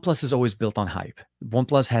OnePlus is always built on hype.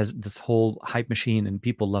 OnePlus has this whole hype machine and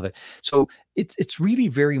people love it. So it's really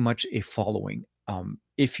very much a following.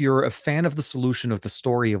 If you're a fan of the solution of the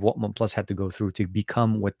story of what OnePlus had to go through to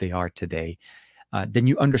become what they are today, then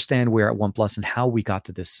you understand where at OnePlus and how we got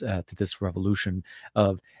to this revolution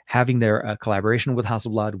of having their collaboration with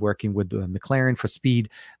Hasselblad, working with McLaren for speed,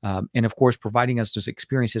 and of course providing us those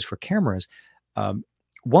experiences for cameras.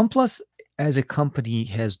 OnePlus as a company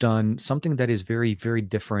has done something that is very, very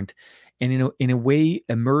different, and in a way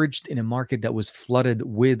emerged in a market that was flooded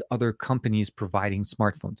with other companies providing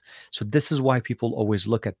smartphones. So this is why people always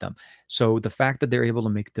look at them. So the fact that they're able to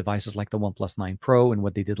make devices like the OnePlus 9 Pro and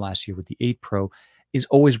what they did last year with the 8 Pro is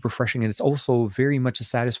always refreshing. And it's also very much a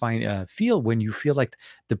satisfying feel when you feel like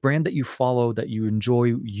the brand that you follow, that you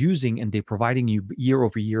enjoy using, and they're providing you year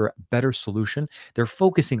over year a better solution. They're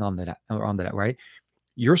focusing on that, right?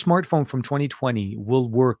 Your smartphone from 2020 will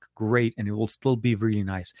work great and it will still be really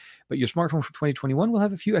nice. But your smartphone from 2021 will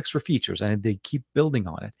have a few extra features and they keep building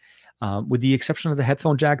on it. With the exception of the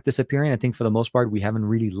headphone jack disappearing, I think for the most part, we haven't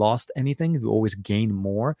really lost anything. We always gain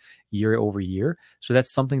more year over year. So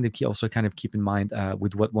that's something that you also kind of keep in mind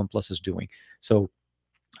with what OnePlus is doing. So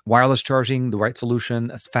wireless charging, the right solution,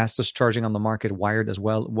 as fastest charging on the market, wired as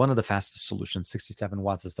well. One of the fastest solutions, 67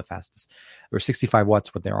 watts is the fastest, or 65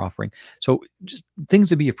 watts what they're offering. So just things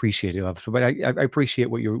to be appreciated of. But I appreciate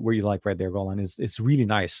what you like right there, Golan. It's really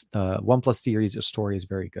nice. The OnePlus series, your story is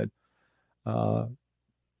very good.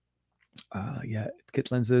 Yeah,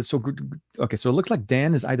 kit lenses. So good. Okay, so it looks like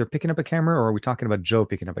Dan is either picking up a camera or are we talking about Joe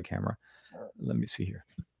picking up a camera? Let me see here.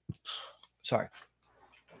 Sorry.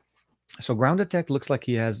 So Grounded Tech looks like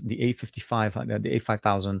he has the A55, the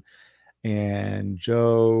A5000, and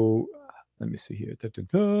Joe. Let me see here.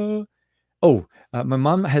 Oh, my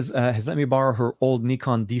mom has let me borrow her old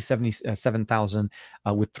Nikon D7000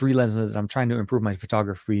 with 3 lenses. I'm trying to improve my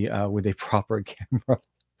photography with a proper camera.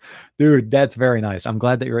 Dude, that's very nice. I'm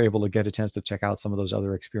glad that you're able to get a chance to check out some of those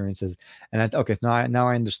other experiences. And okay, now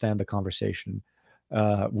I understand the conversation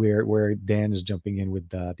where Dan is jumping in with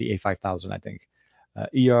the A5000. I think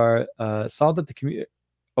ER saw that the community.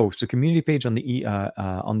 Oh, so community page on the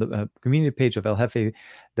on the community page of El Jefe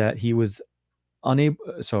that he was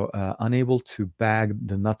unable to bag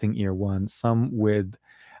the Nothing Ear one. Some with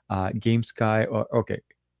Game Sky. Or, okay,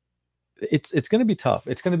 it's going to be tough.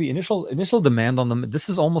 It's going to be initial demand on them. This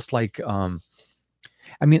is almost like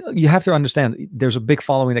I mean, you have to understand there's a big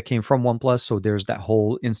following that came from OnePlus, so there's that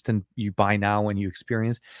whole instant you buy now and you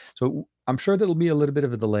experience. So I'm sure there'll be a little bit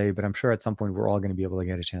of a delay, but I'm sure at some point we're all going to be able to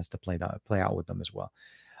get a chance to play out with them as well.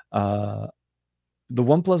 Uh, the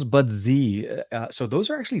OnePlus Buds Z. So those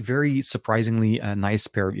are actually very surprisingly nice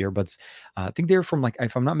pair of earbuds. I think they're from, like,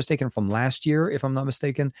 if I'm not mistaken, from last year, if I'm not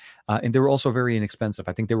mistaken. And they were also very inexpensive.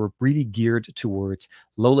 I think they were really geared towards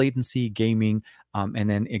low latency gaming. And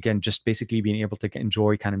then again, just basically being able to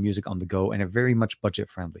enjoy kind of music on the go, and are very much budget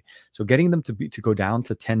friendly. So getting them to go down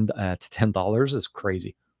to $10 is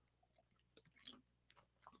crazy.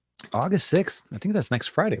 August 6th. I think that's next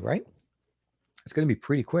Friday, right? It's going to be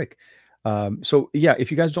pretty quick. So yeah,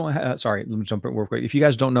 if you guys don't, sorry, let me jump in real quick. If you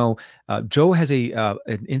guys don't know, Joe has an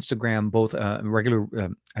Instagram, both regular,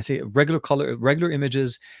 I say regular color, regular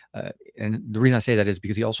images, and the reason I say that is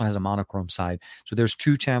because he also has a monochrome side. So there's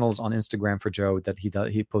two channels on Instagram for Joe that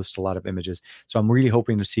he posts a lot of images. So I'm really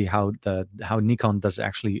hoping to see how Nikon does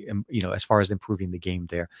actually, as far as improving the game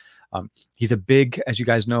there. He's a big, as you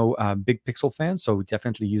guys know, big Pixel fan, so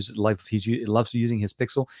definitely loves using his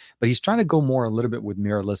Pixel, but he's trying to go more a little bit with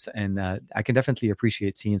mirrorless, and I can definitely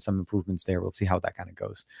appreciate seeing some improvements there. We'll see how that kind of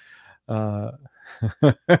goes. Uh,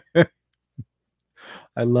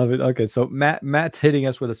 I love it. Okay, so Matt's hitting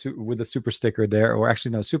us with a super sticker there, or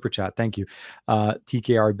actually no, super chat. Thank you,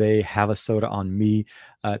 TKR Bay. Have a soda on me.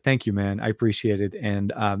 Thank you, man. I appreciate it.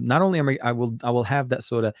 And not only I will have that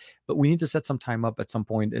soda, but we need to set some time up at some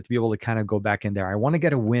point to be able to kind of go back in there. I want to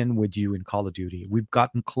get a win with you in Call of Duty. We've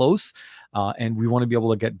gotten close, and we want to be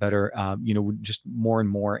able to get better. Just more and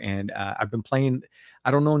more. And I've been playing. I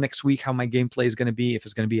don't know next week how my gameplay is going to be, if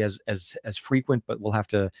it's going to be as frequent, but we'll have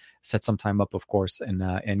to set some time up, of course,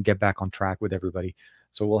 and get back on track with everybody.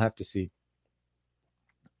 So we'll have to see.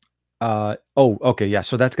 Okay, yeah.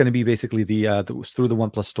 So that's going to be basically through the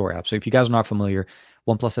OnePlus Store app. So if you guys are not familiar,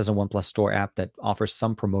 OnePlus has a OnePlus Store app that offers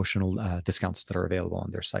some promotional discounts that are available on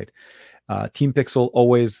their site. Team Pixel,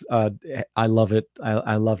 always, I love it.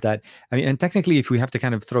 I love that. I mean, and technically, if we have to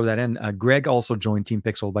kind of throw that in, Greg also joined Team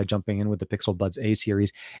Pixel by jumping in with the Pixel Buds A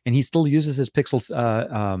series, and he still uses his Pixels.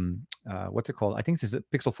 What's it called? I think this is a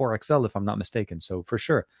Pixel 4 XL, if I'm not mistaken. So for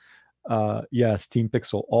sure, yes, Team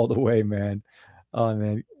Pixel all the way, man. Oh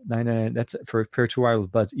man, 99. That's for pair two wireless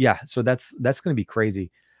buds. Yeah, so that's going to be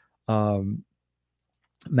crazy. Um,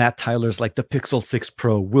 Matt Tyler's like, the Pixel 6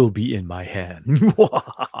 Pro will be in my hand.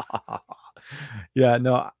 Yeah,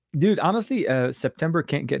 no, dude. Honestly, September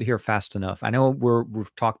can't get here fast enough. I know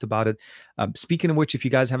we've talked about it. Speaking of which, if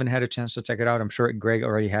you guys haven't had a chance to check it out, I'm sure Greg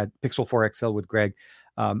already had Pixel 4 XL with Greg.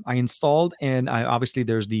 I installed, and obviously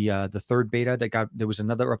there's the third beta there was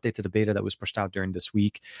another update to the beta that was pushed out during this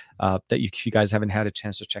week, if you guys haven't had a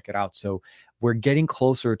chance to check it out. So we're getting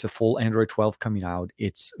closer to full Android 12 coming out.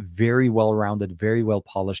 It's very well rounded, very well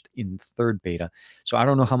polished in third beta. So I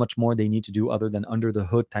don't know how much more they need to do other than under the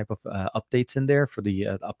hood type of updates in there for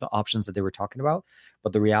the options that they were talking about.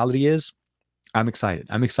 But the reality is, I'm excited.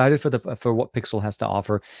 I'm excited for what Pixel has to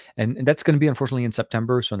offer, and that's going to be unfortunately in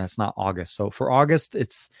September, so that's not August. So for August,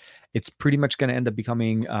 it's pretty much going to end up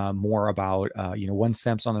becoming more about when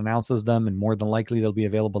Samsung announces them, and more than likely they'll be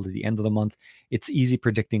available at the end of the month. It's easy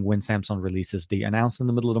predicting when Samsung releases. They announce in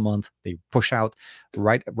the middle of the month, they push out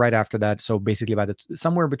right after that. So basically, by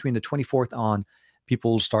somewhere between the 24th on,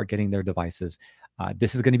 people will start getting their devices.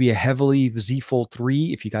 This is going to be a heavily Z Fold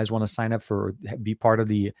 3. If you guys want to sign up be part of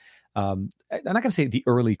the, I'm not going to say the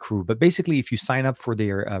early crew, but basically if you sign up for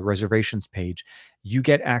their reservations page, you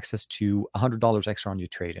get access to $100 extra on your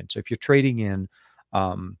trade-in. So if you're trading in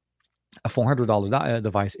a $400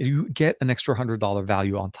 device, you get an extra $100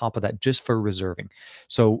 value on top of that just for reserving.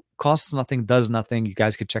 So costs nothing, does nothing. You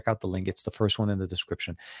guys could check out the link. It's the first one in the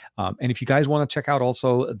description. And if you guys want to check out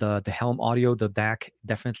also the Helm audio, the DAC,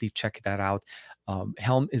 definitely check that out.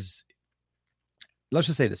 Helm is, let's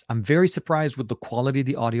just say this, I'm very surprised with the quality of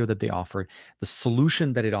the audio that they offered, the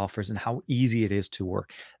solution that it offers, and how easy it is to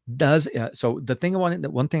work. So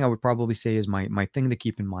one thing I would probably say is my thing to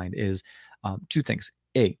keep in mind is two things.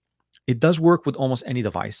 A, It does work with almost any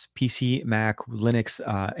device: PC, Mac, Linux,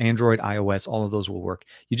 Android, iOS. All of those will work.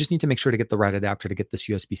 You just need to make sure to get the right adapter to get this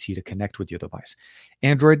USB-C to connect with your device.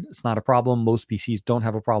 Android, it's not a problem. Most PCs don't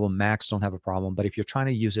have a problem. Macs don't have a problem. But if you're trying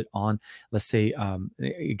to use it on, let's say,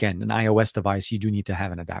 again, an iOS device, you do need to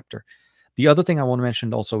have an adapter. The other thing I want to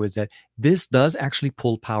mention also is that this does actually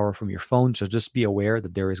pull power from your phone. So just be aware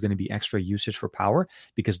that there is going to be extra usage for power,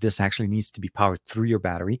 because this actually needs to be powered through your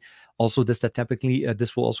battery. Also, that typically,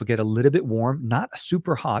 this will also get a little bit warm, not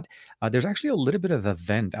super hot. There's actually a little bit of a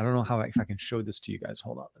vent. I don't know if I can show this to you guys.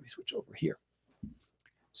 Hold on, let me switch over here.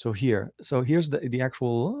 So here's the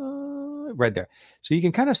actual right there. So you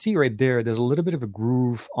can kind of see right there, there's a little bit of a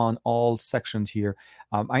groove on all sections here.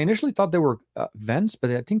 I initially thought there were vents,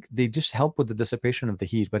 but I think they just help with the dissipation of the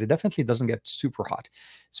heat, but it definitely doesn't get super hot.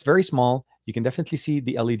 It's very small. You can definitely see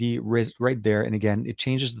the LED right there. And again, it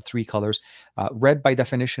changes the 3 colors. Red by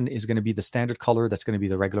definition is going to be the standard color. That's going to be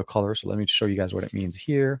the regular color. So let me show you guys what it means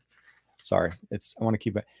here. Sorry, I want to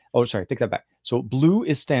keep it. Oh, sorry, take that back. So blue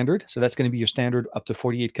is standard. So that's going to be your standard up to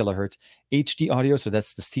 48 kilohertz. HD audio, so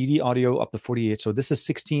that's the CD audio up to 48. So this is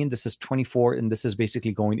 16, this is 24, and this is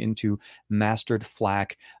basically going into mastered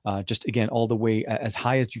FLAC. Just again, all the way as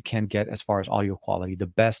high as you can get as far as audio quality, the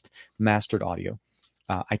best mastered audio.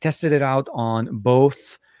 I tested it out on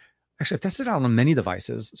both. Actually, I've tested it out on many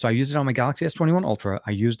devices. So I used it on my Galaxy S21 Ultra.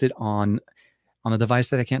 I used it on a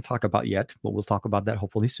device that I can't talk about yet, but we'll talk about that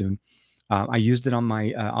hopefully soon. I used it on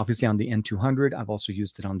my, obviously on the N200. I've also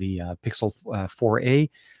used it on the Pixel 4a.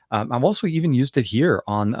 I've also even used it here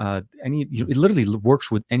on it literally works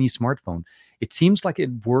with any smartphone. It seems like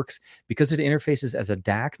it works because it interfaces as a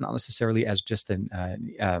DAC, not necessarily as just an,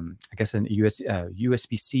 I guess, an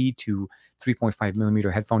USB-C to 3.5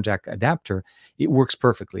 millimeter headphone jack adapter. It works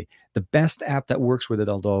perfectly. The best app that works with it,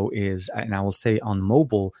 although, is, and I will say on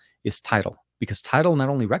mobile, is Tidal. Because Tidal not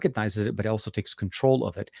only recognizes it, but it also takes control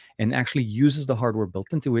of it and actually uses the hardware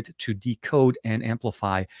built into it to decode and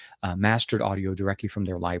amplify mastered audio directly from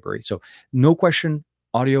their library. So no question,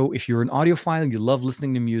 audio, if you're an audiophile and you love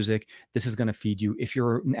listening to music, this is going to feed you. If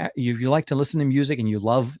you like to listen to music and you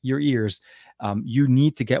love your ears, you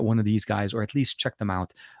need to get one of these guys, or at least check them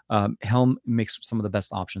out. Helm makes some of the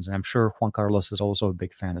best options, and I'm sure Juan Carlos is also a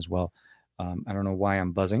big fan as well. I don't know why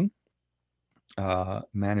I'm buzzing.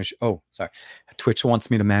 Manage. Oh, sorry. Twitch wants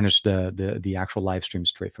me to manage the actual live stream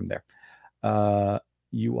straight from there.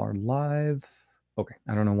 You are live. Okay.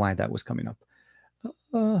 I don't know why that was coming up.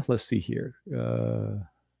 Let's see here.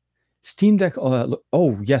 Steam Deck.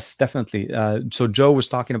 Oh, yes, definitely. So Joe was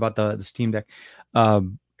talking about the Steam Deck.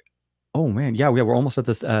 Oh man, yeah, we're almost at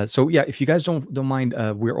this. So yeah, if you guys don't mind,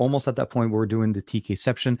 we're almost at that point where we're doing the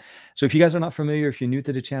TKception. So if you guys are not familiar, if you're new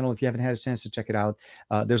to the channel, if you haven't had a chance to check it out,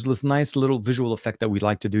 there's this nice little visual effect that we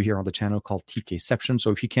like to do here on the channel called TKception.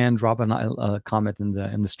 So if you can drop a comment in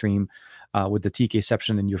the stream with the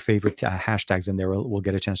TKception and your favorite hashtags in there, we'll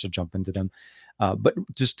get a chance to jump into them. But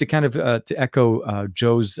just to kind of to echo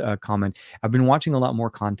Joe's comment, I've been watching a lot more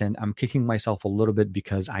content. I'm kicking myself a little bit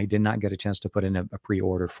because I did not get a chance to put in a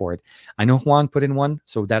pre-order for it. I know Juan put in one,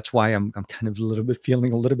 so that's why I'm kind of a little bit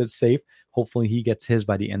feeling a little bit safe. Hopefully he gets his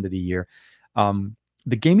by the end of the year.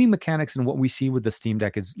 The gaming mechanics and what we see with the Steam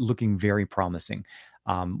Deck is looking very promising.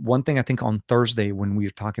 One thing I think on Thursday when we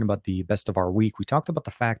were talking about the best of our week, we talked about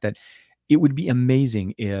the fact that it would be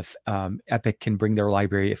amazing if Epic can bring their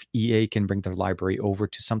library, if EA can bring their library over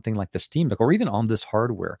to something like the Steam Deck, or even on this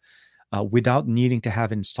hardware, without needing to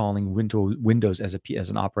have installing Windows as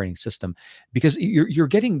an operating system, because you're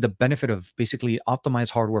getting the benefit of basically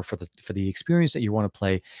optimized hardware for the experience that you want to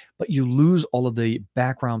play, but you lose all of the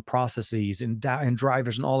background processes and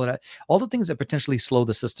drivers and all of that, all the things that potentially slow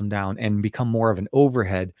the system down and become more of an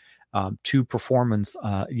overhead to performance,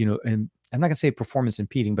 and I'm not going to say performance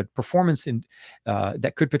impeding, but performance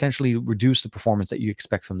that could potentially reduce the performance that you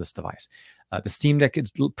expect from this device. The Steam Deck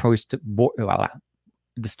is poised to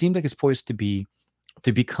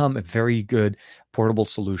become a very good portable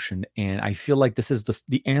solution, and I feel like this is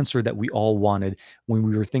the answer that we all wanted when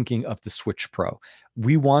we were thinking of the Switch Pro.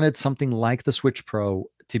 We wanted something like the Switch Pro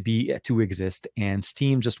to exist, and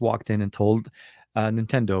Steam just walked in and told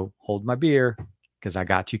Nintendo, "Hold my beer, because I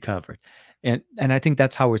got you covered." And I think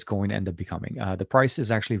that's how it's going to end up becoming. The price is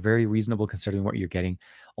actually very reasonable considering what you're getting.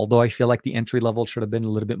 Although I feel like the entry level should have been a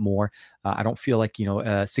little bit more. I don't feel like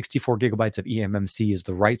 64 gigabytes of eMMC is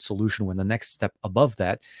the right solution when the next step above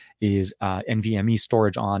that is NVMe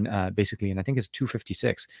storage on basically, and I think it's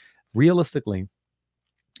 256. Realistically,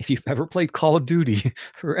 if you've ever played Call of Duty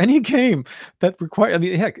or any game that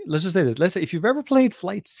heck, let's just say this. Let's say if you've ever played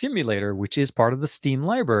Flight Simulator, which is part of the Steam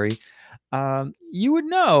library, you would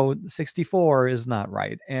know 64 is not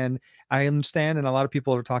right. And I understand, and a lot of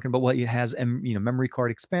people are talking about, well, it has memory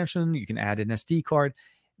card expansion. You can add an SD card.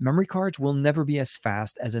 Memory cards will never be as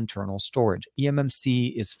fast as internal storage.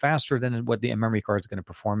 eMMC is faster than what the memory card is going to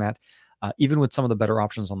perform at, even with some of the better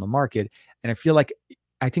options on the market. And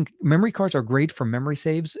I think memory cards are great for memory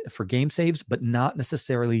saves, for game saves, but not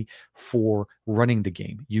necessarily for running the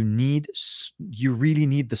game. You really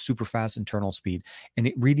need the super fast internal speed, and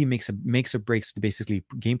it really makes or breaks basically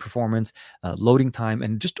game performance, loading time,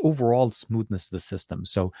 and just overall smoothness of the system.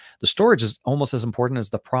 So the storage is almost as important as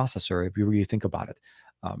the processor if you really think about it.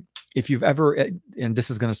 If you've ever, and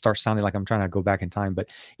this is going to start sounding like I'm trying to go back in time, but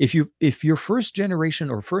if your first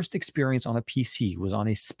generation or first experience on a PC was on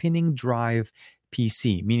a spinning drive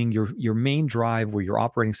PC, meaning your main drive where your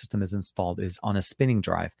operating system is installed is on a spinning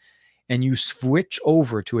drive, and you switch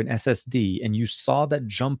over to an SSD, and you saw that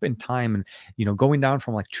jump in time, and going down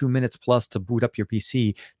from like 2 minutes plus to boot up your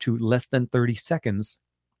PC to less than 30 seconds,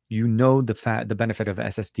 the benefit of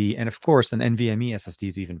SSD, and of course an NVMe SSD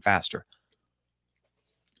is even faster.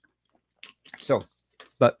 So,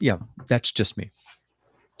 but yeah, that's just me.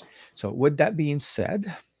 So with that being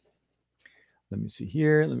said, let me see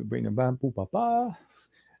here. Let me bring them back.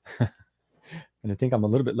 And I think I'm a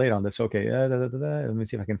little bit late on this. Okay. Let me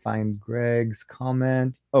see if I can find Greg's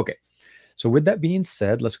comment. Okay. So with that being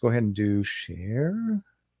said, let's go ahead and do share.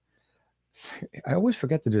 I always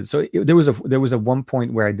forget to do it. So there was a one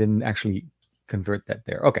point where I didn't actually convert that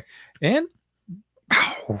there. Okay. And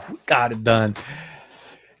got it done.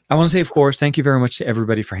 I want to say, of course, thank you very much to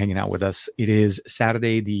everybody for hanging out with us. It is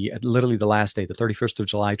Saturday, literally the last day, the 31st of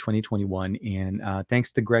July, 2021. And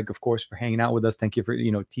thanks to Greg, of course, for hanging out with us. Thank you for,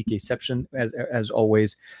 TKception, as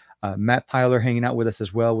always. Matt Tyler hanging out with us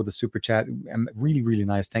as well with the super chat. Really, really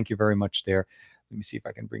nice. Thank you very much there. Let me see if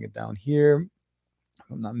I can bring it down here.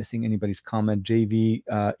 I'm not missing anybody's comment. JV,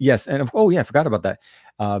 yes. And I forgot about that.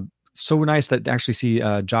 So nice to actually see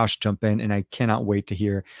Josh jump in, and I cannot wait to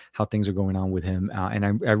hear how things are going on with him. And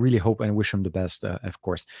I really hope and wish him the best, of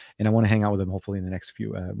course. And I want to hang out with him hopefully in the next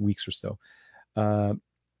few weeks or so. The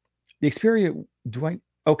Xperia,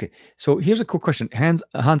 okay, so here's a quick question. Hans,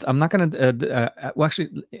 I'm not going to, well,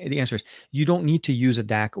 actually, the answer is you don't need to use a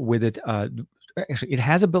DAC with it. Actually, it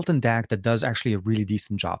has a built-in DAC that does actually a really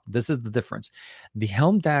decent job. This is the difference. The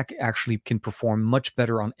Helm DAC actually can perform much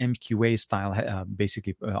better on MQA style,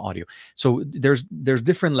 audio. So there's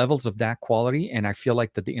different levels of DAC quality, and I feel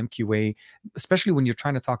like that the MQA, especially when you're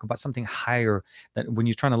trying to talk about something higher, that when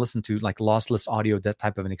you're trying to listen to like lossless audio, that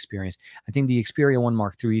type of an experience, I think the Xperia 1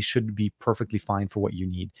 Mark III should be perfectly fine for what you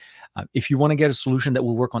need. If you want to get a solution that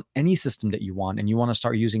will work on any system that you want, and you want to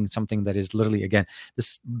start using something that is literally, again,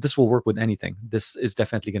 this will work with anything. This is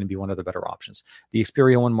definitely going to be one of the better options. The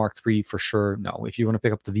Xperia 1 Mark III, for sure, no. If you want to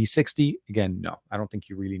pick up the V60, again, no. I don't think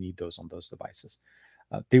you really need those on those devices.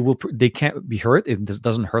 They can't be hurt. It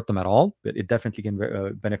doesn't hurt them at all, but it definitely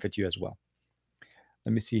can benefit you as well.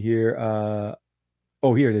 Let me see here.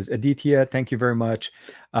 Oh, here it is. Aditya, thank you very much.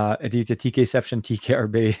 Aditya, TKception, TK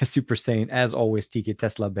Bay, Super Saiyan, as always, TK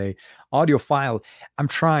Tesla Bay. Audiophile, I'm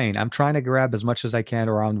trying to grab as much as I can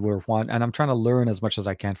around where Juan, and I'm trying to learn as much as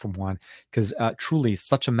I can from Juan, because truly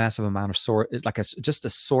such a massive amount of source, just a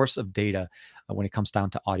source of data when it comes down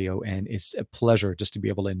to audio, and it's a pleasure just to be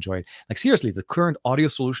able to enjoy it. Like seriously, the current audio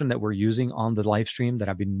solution that we're using on the live stream that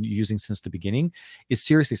I've been using since the beginning is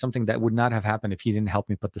seriously something that would not have happened if he didn't help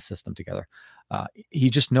me put the system together. He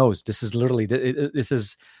just knows this is literally,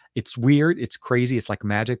 it's weird, it's crazy, it's like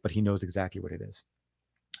magic, but he knows exactly what it is.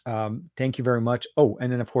 Thank you very much. Oh, and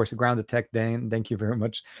then of course, Grounded Tech, Dan, thank you very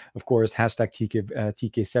much. Of course, hashtag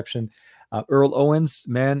TKception. Earl Owens,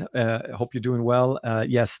 man, hope you're doing well.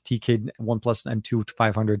 Yes, TK OnePlus N2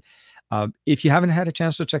 500. If you haven't had a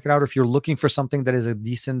chance to check it out, if you're looking for something that is a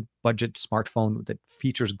decent budget smartphone that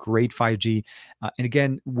features great 5G, and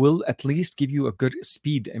again, will at least give you a good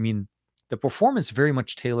speed. I mean, the performance is very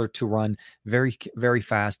much tailored to run very, very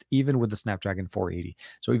fast, even with the Snapdragon 480.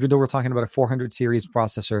 So even though we're talking about a 400 series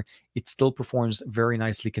processor, it still performs very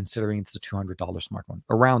nicely considering it's a $200 smartphone,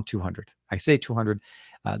 around 200. I say 200.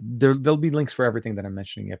 There'll be links for everything that I'm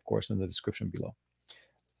mentioning, of course, in the description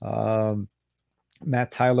below.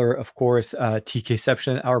 Matt Tyler, of course,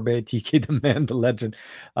 TKception, our bay, TK the man, the legend,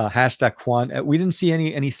 hashtag Juan. We didn't see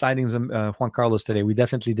any sightings of Juan Carlos today. We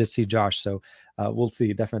definitely did see Josh, so we'll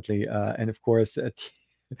see, definitely. And of course,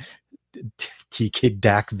 TK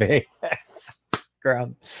Dak Bay.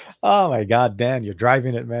 Ground. Oh my God, Dan, you're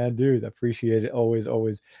driving it, man, dude. Appreciate it.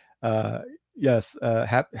 Always. Yes.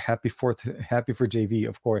 Happy for JV,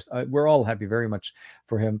 of course. We're all happy very much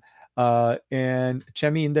for him. And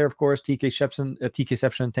Chemi in there, of course. TK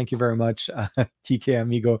Sepson, thank you very much. TK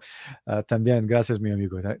amigo, también, gracias mi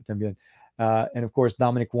amigo, también. And of course,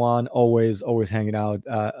 Dominic Juan, always hanging out.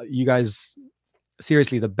 You guys,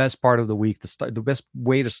 seriously, the best part of the week, the best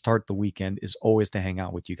way to start the weekend is always to hang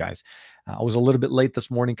out with you guys. I was a little bit late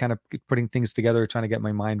this morning, kind of putting things together, trying to get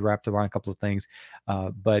my mind wrapped around a couple of things.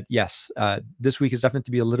 But yes, this week is definitely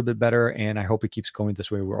to be a little bit better, and I hope it keeps going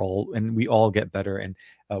this way. We all get better, and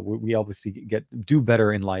we obviously do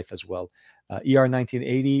better in life as well. ER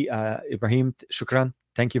 1980, Ibrahim, shukran.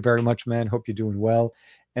 Thank you very much, man. Hope you're doing well.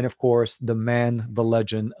 And of course, the man, the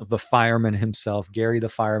legend, the fireman himself, Gary the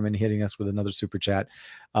fireman, hitting us with another super chat.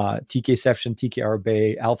 TK Seption, TKR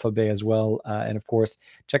Bay, Alpha Bay as well. And of course,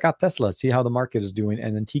 check out Tesla, see how the market is doing.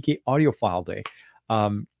 And then TK Audiophile Day.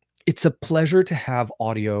 It's a pleasure to have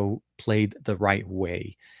audio played the right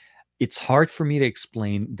way. It's hard for me to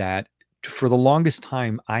explain that. For the longest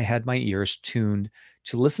time, I had my ears tuned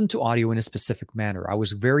to listen to audio in a specific manner. I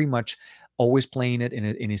was very much always playing it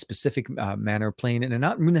in a specific manner, playing it and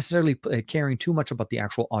not necessarily caring too much about the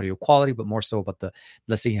actual audio quality, but more so about the,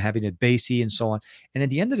 let's say, having it bassy and so on. And at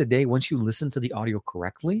the end of the day, once you listen to the audio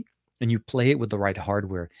correctly and you play it with the right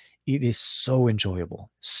hardware, it is so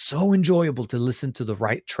enjoyable to listen to the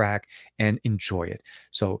right track and enjoy it.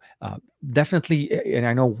 So definitely, and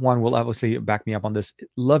I know Juan will obviously back me up on this,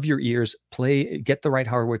 love your ears, get the right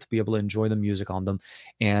hardware to be able to enjoy the music on them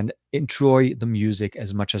and enjoy the music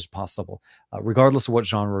as much as possible, regardless of what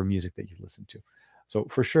genre of music that you listen to. So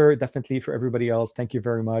for sure, definitely for everybody else, thank you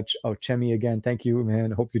very much. Oh, Chemi again, thank you,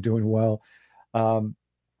 man. Hope you're doing well.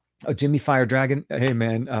 Jimmy Fire Dragon, hey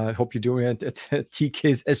man, hope you're doing it.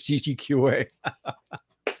 TK's SGGQA.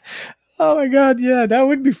 Oh my god, yeah, that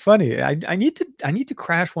would be funny. I need to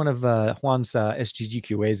crash one of Juan's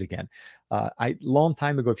SGGQAs again. Long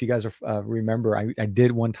time ago, if you guys remember, I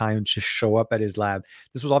did one time just show up at his lab.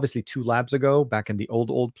 This was obviously 2 labs ago, back in the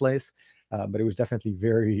old place, but it was definitely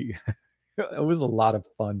very. It was a lot of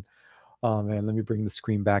fun. Oh man, let me bring the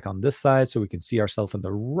screen back on this side so we can see ourselves in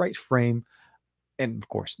the right frame. And of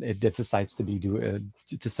course, it decides to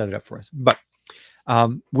set it up for us. But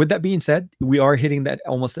with that being said, we are hitting that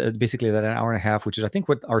almost basically that an hour and a half, which is I think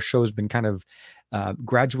what our show has been kind of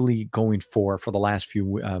gradually going for the last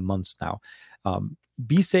few months now.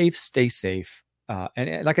 Be safe, stay safe.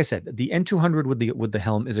 And like I said, the N200 with the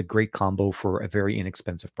helm is a great combo for a very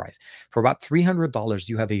inexpensive price. For about $300,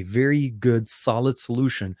 you have a very good, solid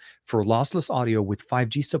solution for lossless audio with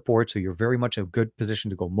 5G support. So you're very much a good position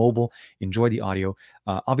to go mobile, enjoy the audio.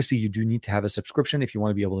 Obviously, you do need to have a subscription if you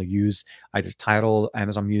want to be able to use either Tidal,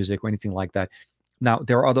 Amazon Music, or anything like that. Now,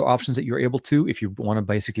 there are other options that you're able to if you want to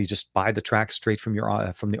basically just buy the track straight from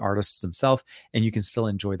from the artists themselves, and you can still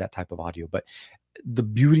enjoy that type of audio. But the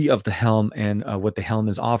beauty of the helm and what the helm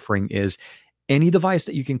is offering is any device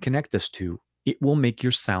that you can connect this to, it will make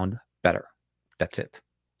your sound better. That's it.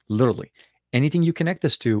 Literally. Anything you connect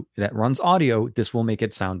this to that runs audio, this will make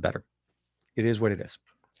it sound better. It is what it is.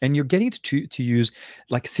 And you're getting to use,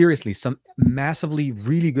 like, seriously, some massively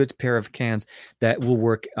really good pair of cans that will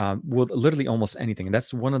work with literally almost anything. And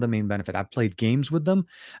that's one of the main benefits. I've played games with them.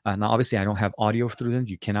 Now, obviously, I don't have audio through them.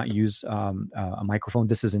 You cannot use a microphone.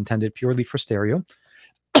 This is intended purely for stereo.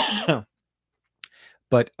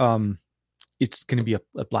 But it's going to be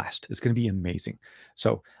a blast. It's going to be amazing.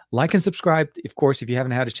 So like and subscribe, of course, if you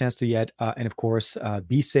haven't had a chance to yet. And of course,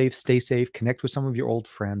 be safe, stay safe, connect with some of your old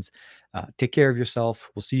friends. Take care of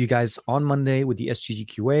yourself. We'll see you guys on Monday with the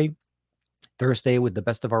SGGQA, Thursday with the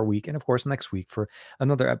best of our week, and of course, next week for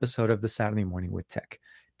another episode of the Saturday Morning with Tech.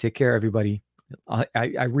 Take care, everybody.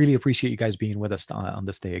 I really appreciate you guys being with us on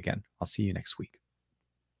this day again. I'll see you next week.